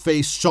of his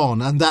face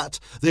shone, and that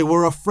they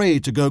were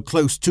afraid to go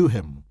close to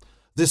him.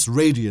 This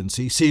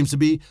radiancy seems to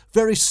be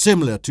very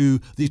similar to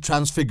the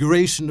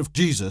transfiguration of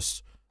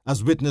Jesus,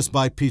 as witnessed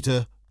by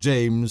Peter,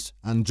 James,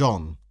 and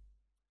John.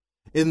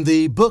 In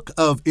the book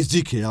of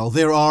Ezekiel,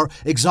 there are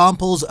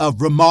examples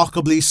of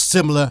remarkably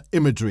similar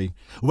imagery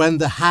when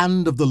the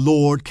hand of the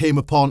Lord came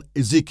upon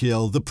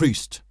Ezekiel the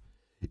priest.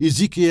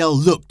 Ezekiel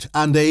looked,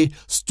 and a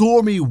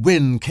stormy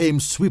wind came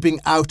sweeping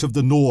out of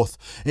the north,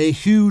 a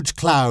huge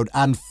cloud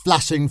and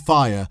flashing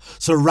fire,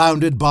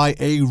 surrounded by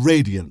a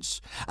radiance,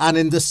 and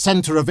in the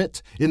center of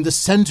it, in the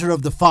center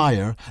of the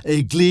fire,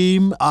 a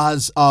gleam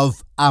as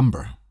of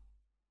amber.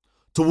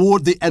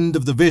 Toward the end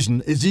of the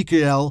vision,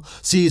 Ezekiel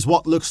sees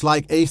what looks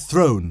like a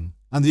throne,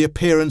 and the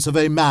appearance of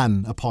a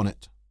man upon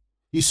it.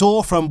 He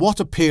saw from what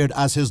appeared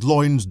as his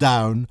loins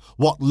down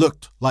what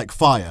looked like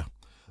fire.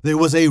 There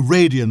was a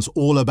radiance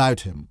all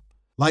about him,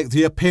 like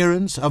the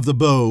appearance of the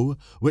bow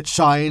which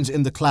shines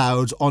in the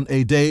clouds on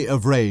a day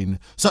of rain.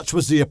 Such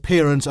was the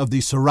appearance of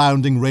the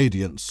surrounding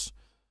radiance.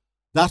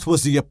 That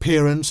was the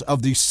appearance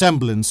of the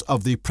semblance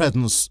of the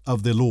presence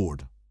of the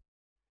Lord.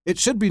 It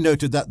should be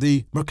noted that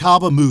the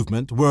Merkaba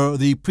movement were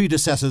the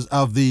predecessors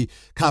of the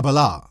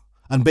Kabbalah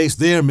and based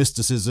their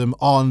mysticism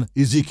on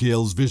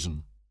Ezekiel's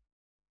vision.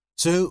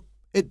 So,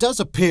 it does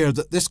appear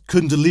that this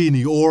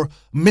Kundalini or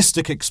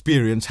mystic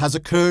experience has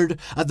occurred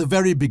at the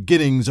very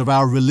beginnings of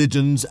our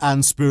religions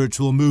and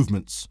spiritual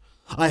movements.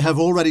 I have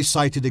already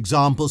cited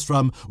examples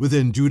from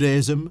within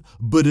Judaism,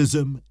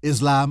 Buddhism,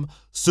 Islam,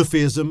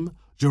 Sufism,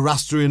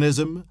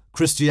 Zoroastrianism,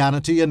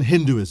 Christianity, and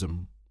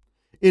Hinduism.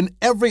 In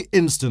every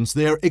instance,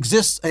 there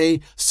exists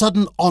a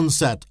sudden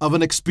onset of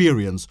an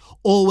experience,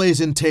 always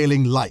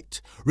entailing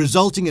light,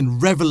 resulting in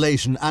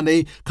revelation and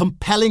a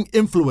compelling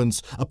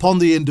influence upon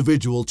the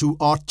individual to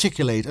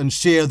articulate and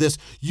share this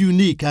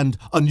unique and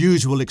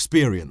unusual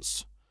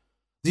experience.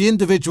 The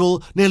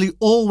individual nearly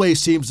always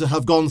seems to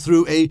have gone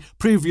through a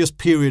previous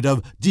period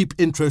of deep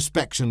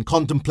introspection,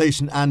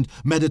 contemplation, and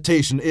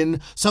meditation in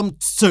some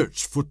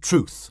search for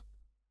truth.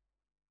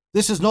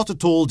 This is not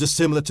at all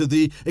dissimilar to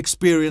the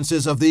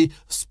experiences of the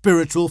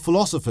spiritual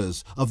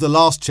philosophers of the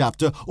last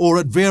chapter, or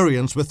at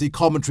variance with the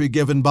commentary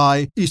given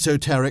by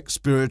esoteric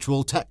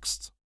spiritual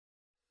texts.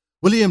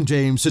 William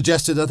James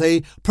suggested that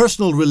a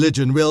personal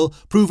religion will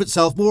prove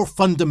itself more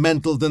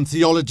fundamental than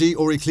theology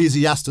or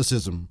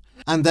ecclesiasticism,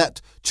 and that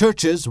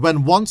churches,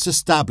 when once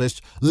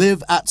established,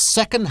 live at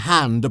second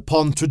hand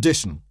upon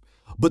tradition.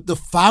 But the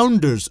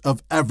founders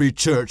of every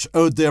church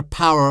owed their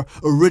power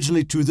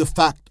originally to the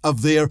fact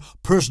of their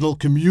personal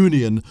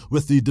communion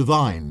with the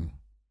divine.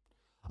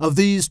 Of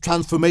these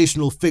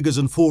transformational figures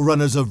and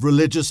forerunners of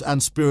religious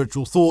and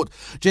spiritual thought,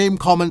 James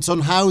comments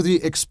on how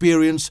the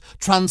experience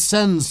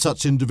transcends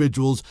such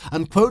individuals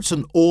and quotes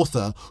an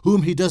author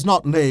whom he does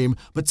not name,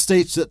 but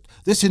states that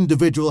this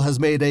individual has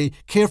made a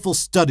careful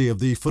study of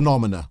the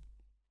phenomena.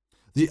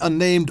 The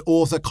unnamed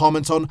author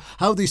comments on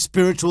how the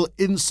spiritual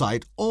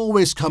insight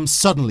always comes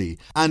suddenly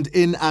and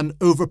in an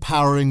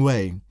overpowering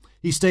way.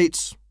 He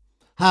states,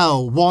 how,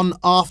 one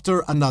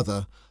after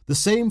another, the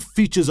same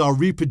features are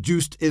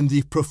reproduced in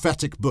the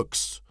prophetic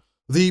books.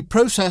 The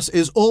process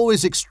is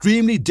always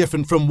extremely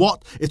different from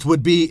what it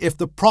would be if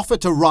the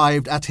prophet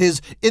arrived at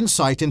his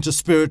insight into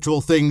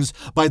spiritual things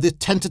by the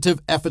tentative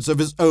efforts of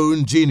his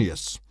own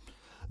genius.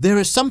 There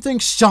is something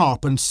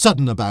sharp and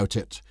sudden about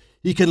it.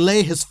 He can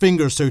lay his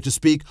finger, so to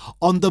speak,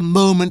 on the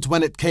moment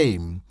when it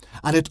came,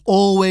 and it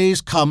always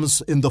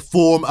comes in the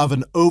form of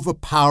an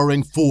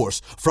overpowering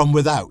force from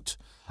without,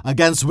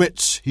 against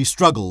which he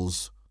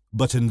struggles,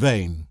 but in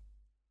vain.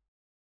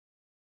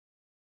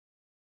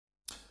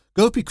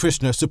 Gopi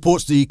Krishna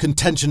supports the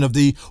contention of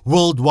the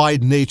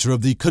worldwide nature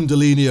of the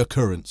Kundalini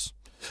occurrence.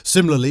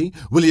 Similarly,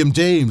 William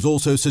James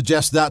also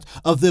suggests that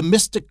of the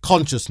mystic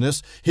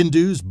consciousness,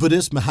 Hindus,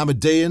 Buddhists,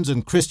 Mohammedans,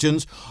 and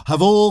Christians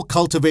have all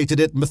cultivated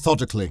it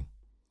methodically.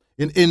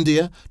 In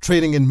India,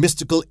 training in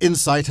mystical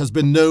insight has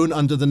been known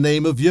under the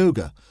name of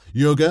yoga.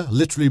 Yoga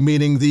literally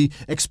meaning the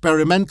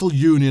experimental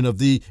union of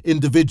the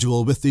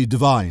individual with the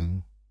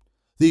divine.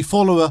 The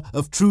follower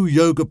of true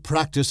yoga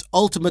practice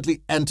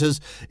ultimately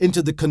enters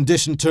into the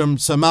condition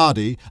termed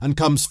samadhi and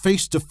comes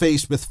face to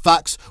face with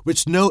facts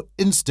which no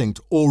instinct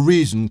or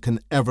reason can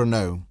ever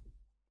know.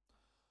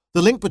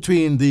 The link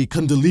between the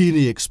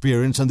Kundalini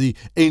experience and the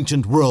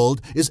ancient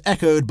world is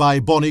echoed by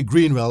Bonnie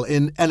Greenwell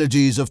in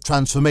Energies of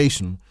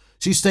Transformation.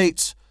 She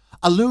states,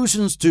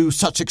 allusions to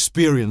such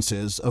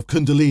experiences of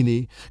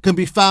Kundalini can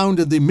be found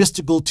in the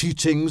mystical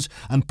teachings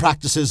and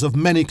practices of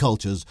many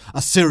cultures: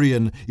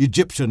 Assyrian,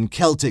 Egyptian,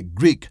 Celtic,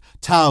 Greek,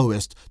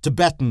 Taoist,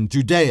 Tibetan,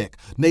 Judaic,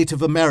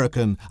 Native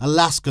American,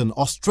 Alaskan,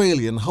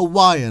 Australian,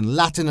 Hawaiian,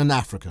 Latin, and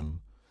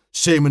African.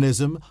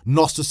 Shamanism,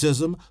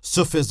 Gnosticism,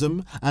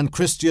 Sufism, and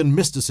Christian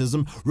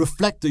mysticism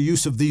reflect the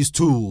use of these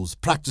tools,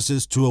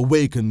 practices to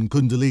awaken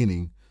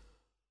Kundalini.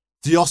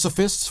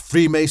 Theosophists,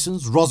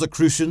 Freemasons,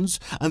 Rosicrucians,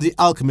 and the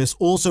alchemists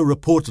also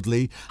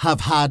reportedly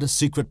have had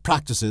secret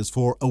practices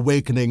for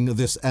awakening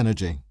this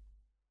energy.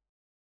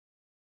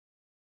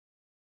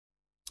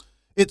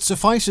 It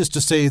suffices to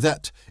say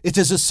that it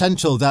is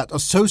essential that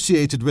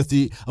associated with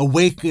the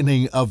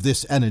awakening of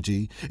this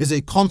energy is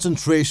a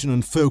concentration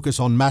and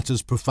focus on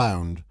matters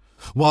profound.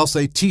 Whilst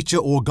a teacher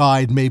or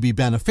guide may be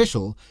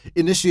beneficial,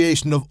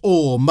 initiation of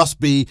all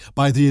must be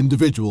by the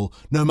individual,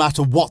 no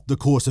matter what the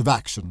course of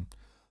action.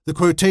 The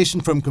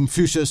quotation from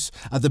Confucius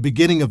at the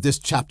beginning of this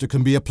chapter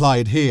can be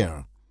applied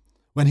here,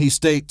 when he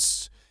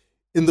states,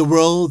 In the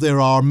world there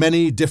are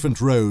many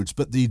different roads,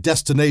 but the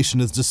destination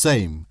is the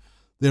same.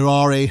 There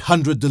are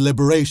 100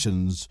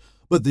 deliberations,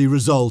 but the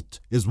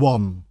result is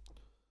one.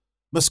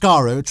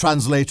 Mascaro,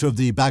 translator of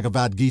the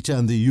Bhagavad Gita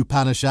and the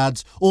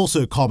Upanishads,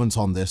 also comments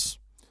on this.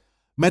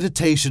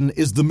 Meditation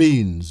is the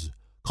means,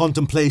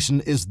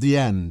 contemplation is the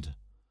end.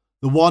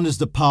 The one is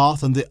the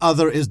path and the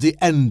other is the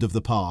end of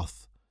the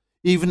path.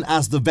 Even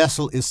as the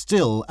vessel is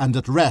still and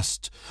at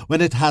rest,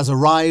 when it has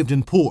arrived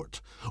in port,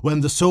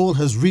 when the soul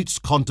has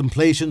reached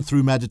contemplation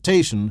through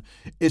meditation,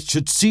 it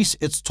should cease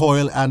its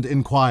toil and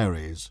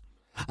inquiries,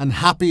 and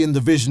happy in the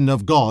vision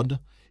of God,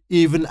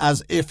 even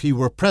as if he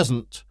were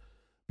present,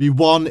 be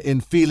one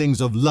in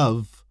feelings of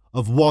love,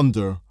 of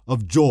wonder,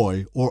 of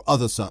joy, or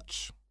other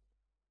such.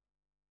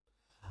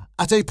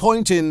 At a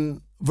point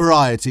in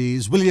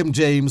Varieties, William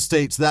James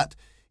states that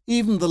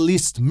even the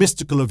least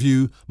mystical of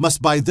you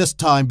must by this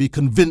time be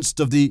convinced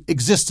of the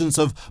existence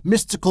of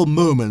mystical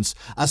moments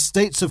as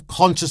states of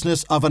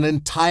consciousness of an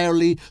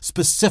entirely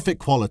specific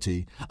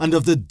quality and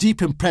of the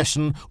deep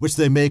impression which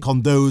they make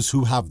on those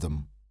who have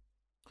them.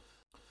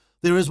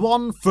 There is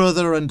one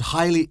further and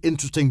highly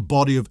interesting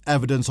body of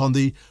evidence on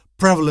the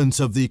prevalence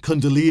of the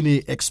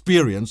Kundalini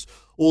experience,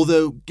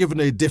 although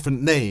given a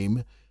different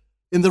name,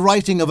 in the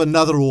writing of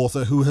another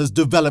author who has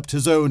developed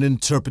his own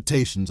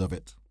interpretations of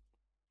it.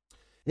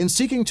 In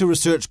seeking to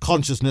research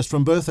consciousness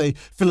from both a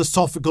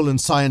philosophical and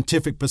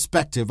scientific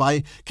perspective,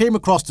 I came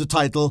across the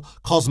title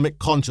Cosmic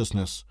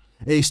Consciousness,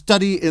 a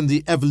study in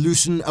the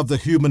evolution of the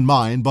human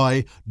mind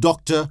by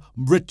Dr.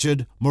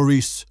 Richard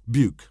Maurice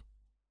Bucke.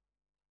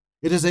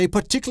 It is a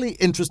particularly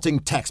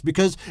interesting text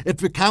because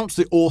it recounts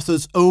the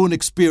author's own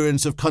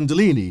experience of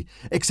Kundalini,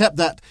 except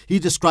that he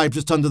describes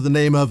it under the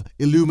name of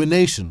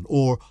illumination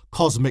or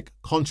cosmic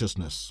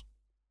consciousness.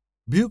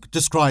 Bucke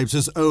describes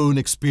his own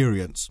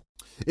experience.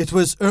 It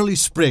was early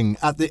spring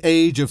at the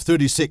age of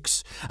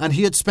 36, and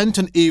he had spent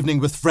an evening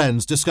with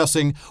friends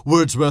discussing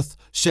Wordsworth,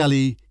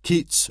 Shelley,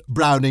 Keats,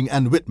 Browning,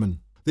 and Whitman.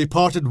 They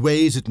parted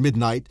ways at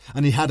midnight,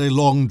 and he had a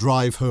long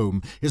drive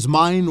home. His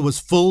mind was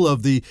full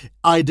of the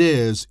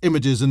ideas,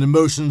 images, and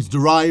emotions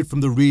derived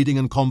from the reading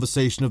and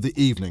conversation of the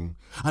evening,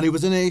 and he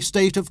was in a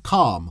state of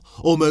calm,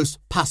 almost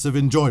passive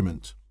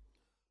enjoyment.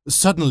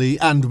 Suddenly,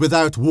 and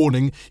without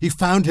warning, he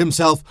found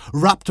himself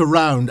wrapped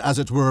around, as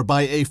it were,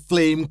 by a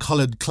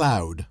flame-coloured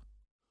cloud.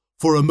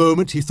 For a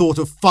moment he thought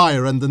of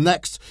fire, and the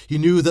next he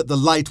knew that the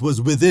light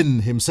was within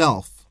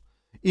himself.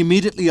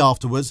 Immediately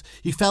afterwards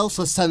he felt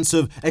a sense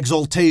of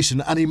exaltation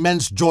and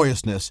immense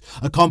joyousness,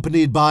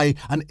 accompanied by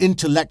an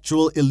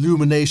intellectual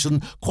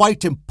illumination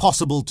quite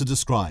impossible to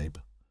describe.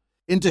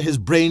 Into his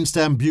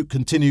brainstem, Bucke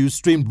continues,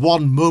 streamed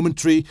one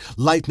momentary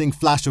lightning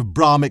flash of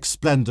Brahmic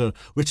splendour,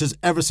 which has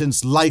ever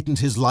since lightened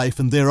his life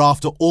and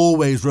thereafter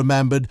always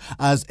remembered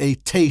as a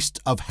taste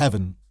of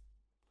heaven.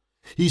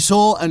 He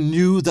saw and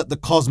knew that the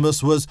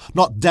cosmos was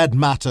not dead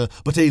matter,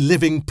 but a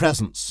living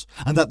presence,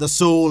 and that the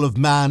soul of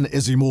man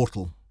is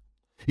immortal.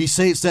 He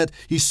states that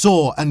he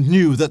saw and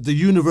knew that the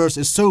universe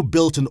is so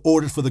built and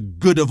ordered for the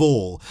good of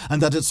all,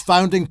 and that its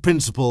founding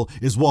principle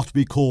is what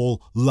we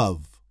call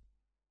love.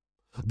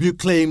 Bucke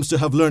claims to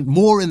have learnt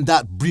more in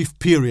that brief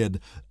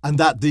period, and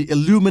that the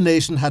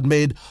illumination had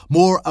made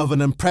more of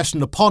an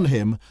impression upon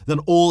him than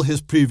all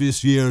his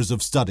previous years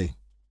of study.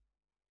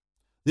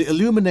 The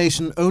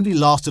illumination only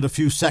lasted a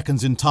few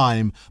seconds in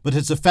time, but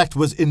its effect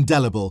was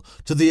indelible,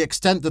 to the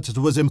extent that it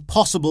was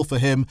impossible for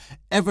him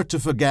ever to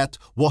forget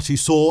what he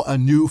saw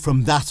and knew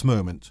from that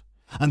moment,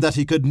 and that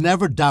he could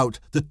never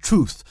doubt the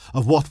truth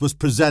of what was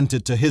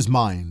presented to his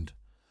mind.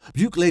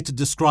 Bucke later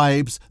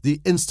describes the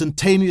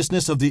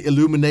instantaneousness of the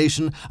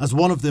illumination as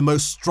one of the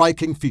most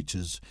striking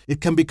features. It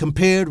can be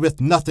compared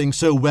with nothing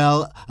so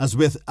well as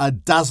with a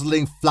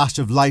dazzling flash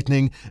of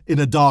lightning in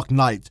a dark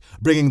night,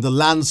 bringing the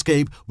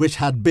landscape which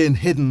had been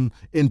hidden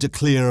into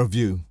clearer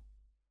view.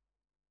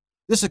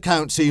 This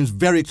account seems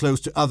very close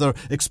to other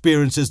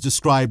experiences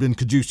described in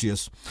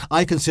Caduceus.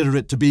 I consider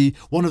it to be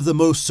one of the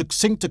most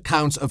succinct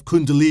accounts of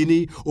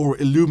Kundalini, or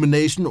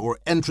illumination, or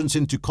entrance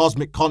into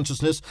cosmic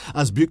consciousness,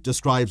 as Bucke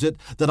describes it,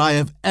 that I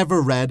have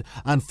ever read,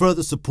 and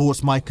further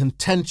supports my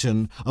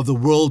contention of the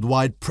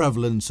worldwide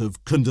prevalence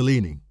of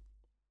Kundalini.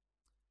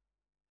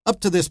 Up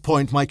to this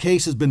point, my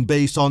case has been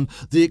based on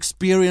the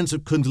experience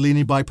of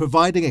Kundalini by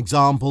providing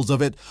examples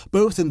of it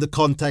both in the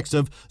context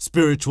of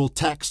spiritual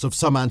texts of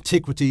some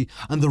antiquity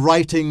and the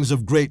writings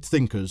of great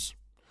thinkers.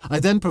 I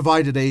then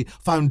provided a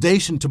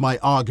foundation to my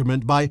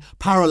argument by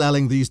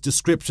paralleling these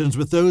descriptions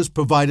with those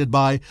provided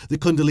by the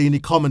Kundalini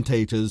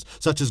commentators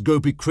such as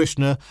Gopi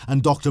Krishna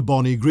and Dr.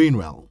 Bonnie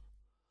Greenwell.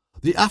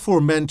 The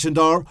aforementioned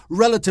are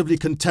relatively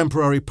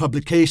contemporary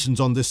publications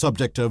on the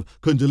subject of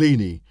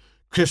Kundalini.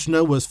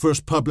 Krishna was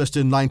first published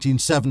in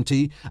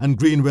 1970 and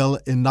Greenwell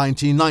in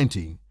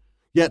 1990.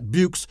 Yet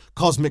Bucke's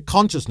Cosmic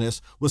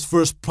Consciousness was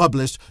first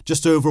published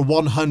just over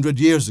 100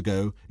 years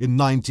ago in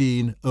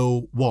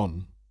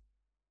 1901.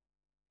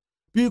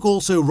 Bucke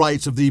also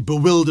writes of the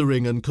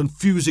bewildering and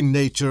confusing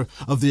nature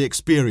of the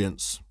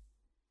experience.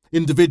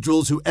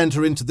 Individuals who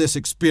enter into this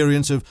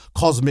experience of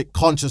cosmic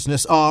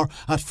consciousness are,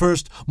 at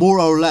first, more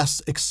or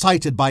less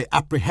excited by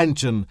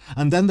apprehension,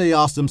 and then they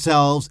ask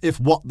themselves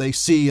if what they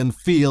see and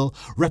feel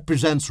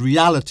represents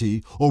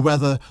reality or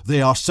whether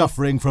they are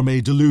suffering from a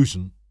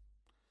delusion.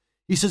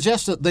 He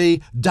suggests that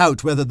they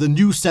doubt whether the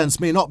new sense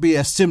may not be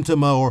a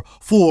symptom or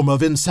form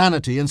of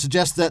insanity, and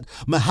suggests that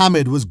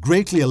Muhammad was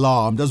greatly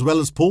alarmed as well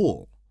as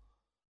Paul.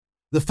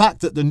 The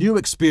fact that the new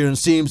experience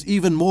seems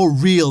even more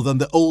real than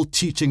the old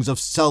teachings of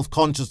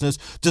self-consciousness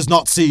does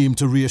not seem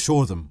to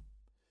reassure them.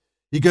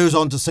 He goes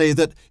on to say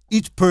that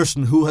each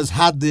person who has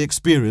had the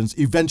experience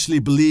eventually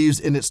believes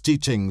in its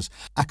teachings,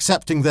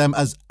 accepting them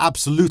as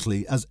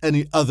absolutely as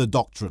any other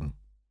doctrine.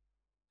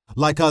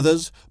 Like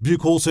others,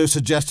 Buke also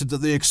suggested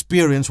that the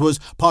experience was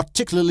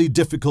particularly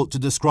difficult to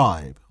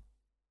describe.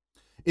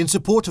 In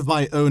support of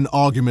my own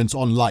arguments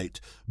on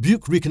light,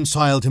 Buke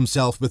reconciled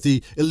himself with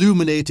the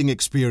illuminating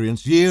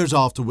experience years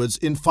afterwards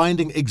in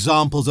finding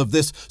examples of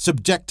this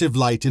subjective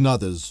light in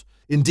others.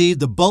 Indeed,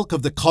 the bulk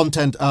of the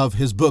content of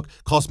his book,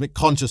 Cosmic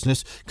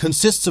Consciousness,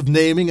 consists of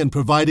naming and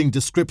providing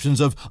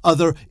descriptions of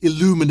other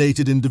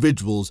illuminated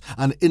individuals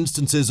and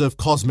instances of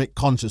cosmic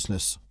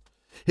consciousness.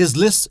 His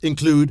lists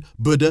include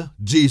Buddha,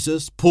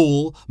 Jesus,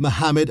 Paul,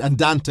 Muhammad, and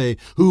Dante,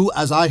 who,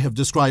 as I have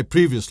described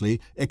previously,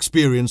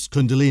 experienced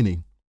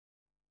Kundalini.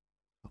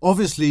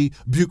 Obviously,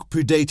 Buke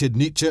predated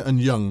Nietzsche and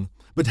Jung,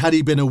 but had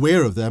he been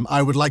aware of them,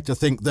 I would like to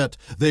think that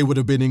they would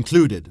have been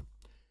included.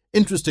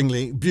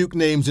 Interestingly, Buke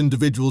names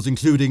individuals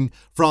including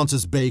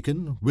Francis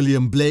Bacon,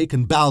 William Blake,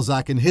 and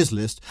Balzac in his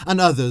list,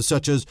 and others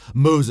such as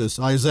Moses,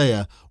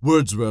 Isaiah,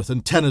 Wordsworth,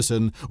 and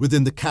Tennyson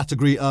within the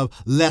category of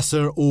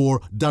lesser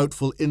or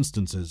doubtful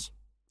instances.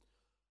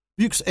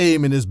 Buke's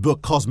aim in his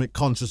book Cosmic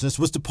Consciousness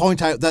was to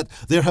point out that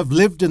there have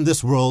lived in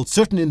this world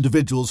certain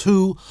individuals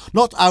who,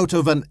 not out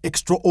of an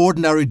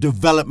extraordinary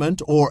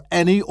development or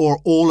any or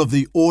all of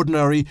the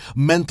ordinary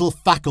mental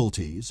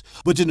faculties,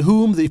 but in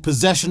whom the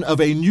possession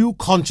of a new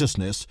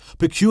consciousness,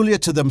 peculiar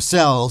to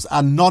themselves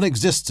and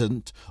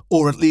non-existent,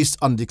 or at least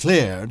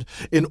undeclared,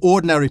 in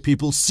ordinary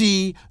people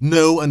see,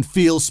 know, and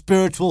feel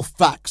spiritual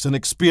facts and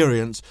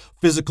experience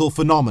physical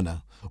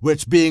phenomena,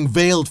 which, being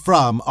veiled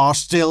from, are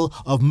still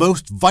of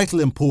most vital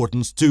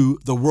importance to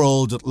the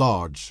world at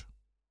large.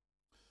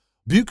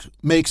 Buke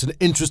makes an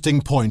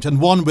interesting point,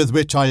 and one with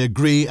which I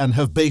agree and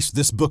have based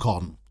this book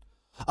on.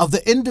 Of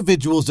the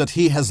individuals that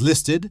he has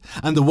listed,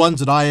 and the ones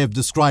that I have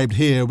described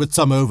here with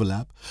some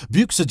overlap,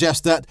 Buke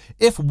suggests that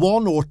if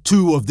one or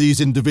two of these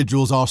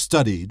individuals are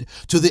studied,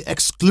 to the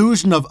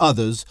exclusion of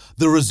others,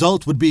 the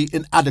result would be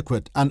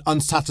inadequate and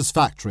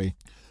unsatisfactory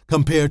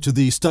compared to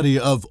the study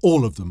of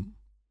all of them.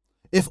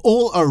 If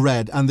all are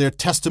read and their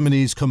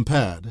testimonies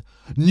compared,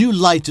 new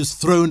light is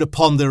thrown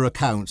upon their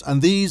accounts,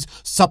 and these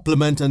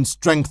supplement and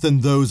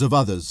strengthen those of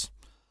others.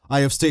 I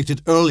have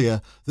stated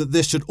earlier that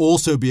this should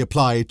also be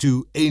applied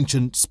to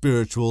ancient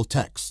spiritual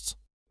texts.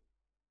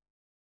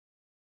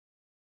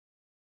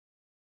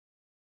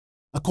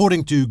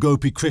 According to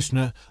Gopi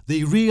Krishna,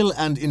 the real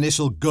and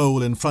initial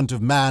goal in front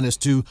of man is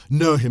to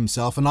know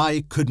himself, and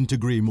I couldn't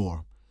agree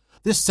more.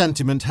 This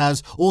sentiment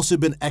has also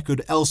been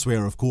echoed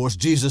elsewhere, of course.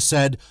 Jesus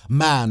said,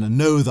 "Man,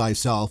 know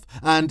thyself,"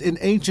 and in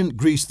ancient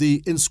Greece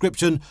the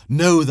inscription,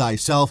 "Know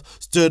thyself,"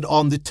 stood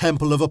on the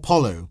temple of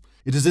Apollo.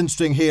 It is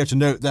interesting here to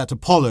note that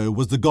Apollo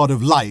was the god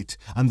of light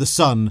and the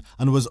sun,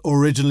 and was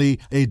originally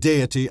a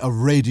deity of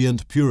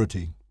radiant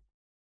purity.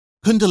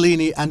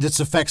 Kundalini and its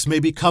effects may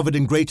be covered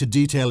in greater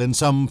detail in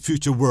some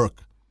future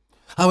work.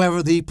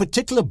 However, the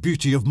particular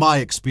beauty of my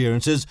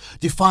experience is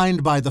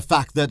defined by the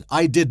fact that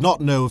I did not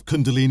know of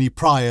Kundalini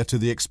prior to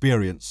the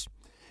experience.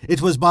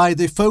 It was by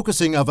the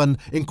focusing of an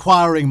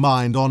inquiring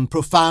mind on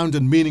profound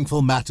and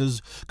meaningful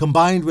matters,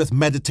 combined with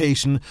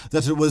meditation,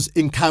 that it was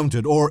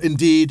encountered, or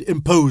indeed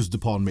imposed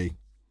upon me.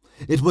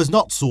 It was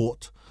not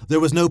sought, there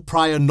was no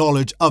prior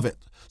knowledge of it,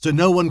 so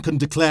no one can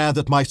declare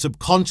that my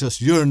subconscious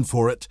yearned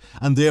for it,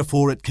 and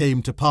therefore it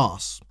came to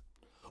pass.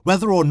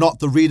 Whether or not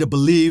the reader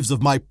believes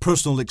of my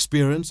personal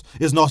experience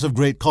is not of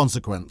great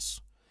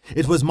consequence.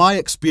 It was my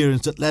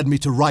experience that led me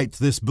to write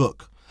this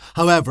book.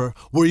 However,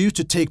 were you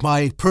to take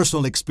my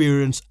personal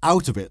experience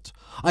out of it,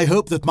 I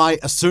hope that my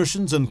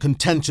assertions and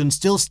contentions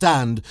still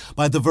stand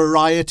by the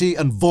variety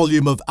and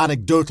volume of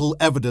anecdotal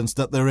evidence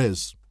that there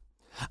is.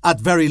 At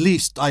very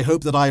least, I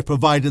hope that I have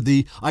provided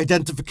the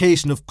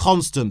identification of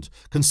constant,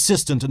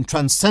 consistent, and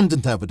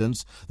transcendent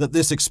evidence that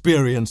this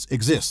experience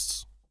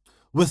exists.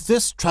 With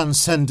this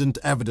transcendent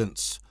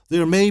evidence,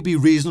 there may be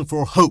reason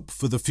for hope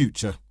for the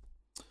future.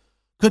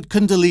 Could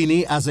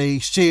Kundalini as a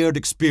shared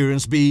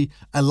experience be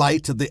a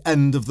light at the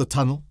end of the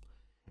tunnel?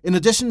 In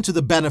addition to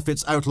the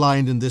benefits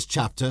outlined in this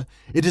chapter,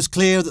 it is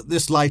clear that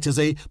this light is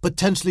a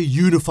potentially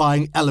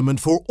unifying element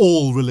for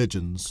all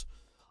religions.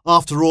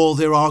 After all,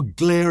 there are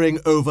glaring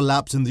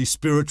overlaps in the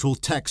spiritual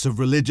texts of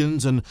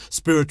religions and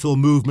spiritual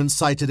movements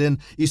cited in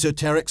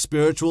esoteric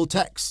spiritual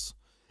texts.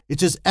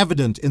 It is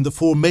evident in the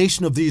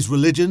formation of these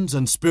religions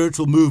and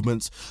spiritual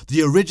movements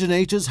the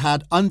originators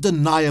had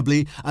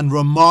undeniably and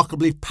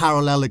remarkably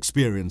parallel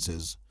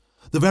experiences.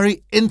 The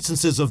very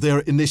instances of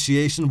their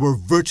initiation were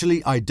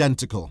virtually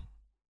identical.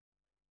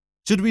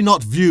 Should we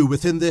not view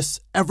within this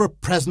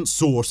ever-present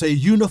source a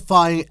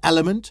unifying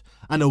element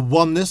and a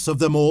oneness of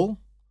them all?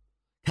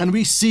 Can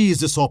we seize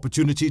this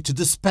opportunity to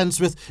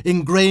dispense with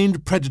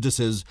ingrained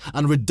prejudices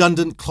and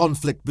redundant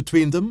conflict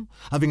between them,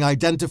 having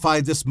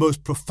identified this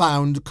most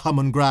profound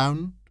common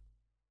ground?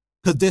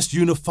 Could this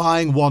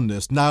unifying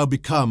oneness now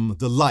become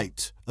the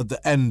light at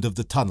the end of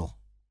the tunnel?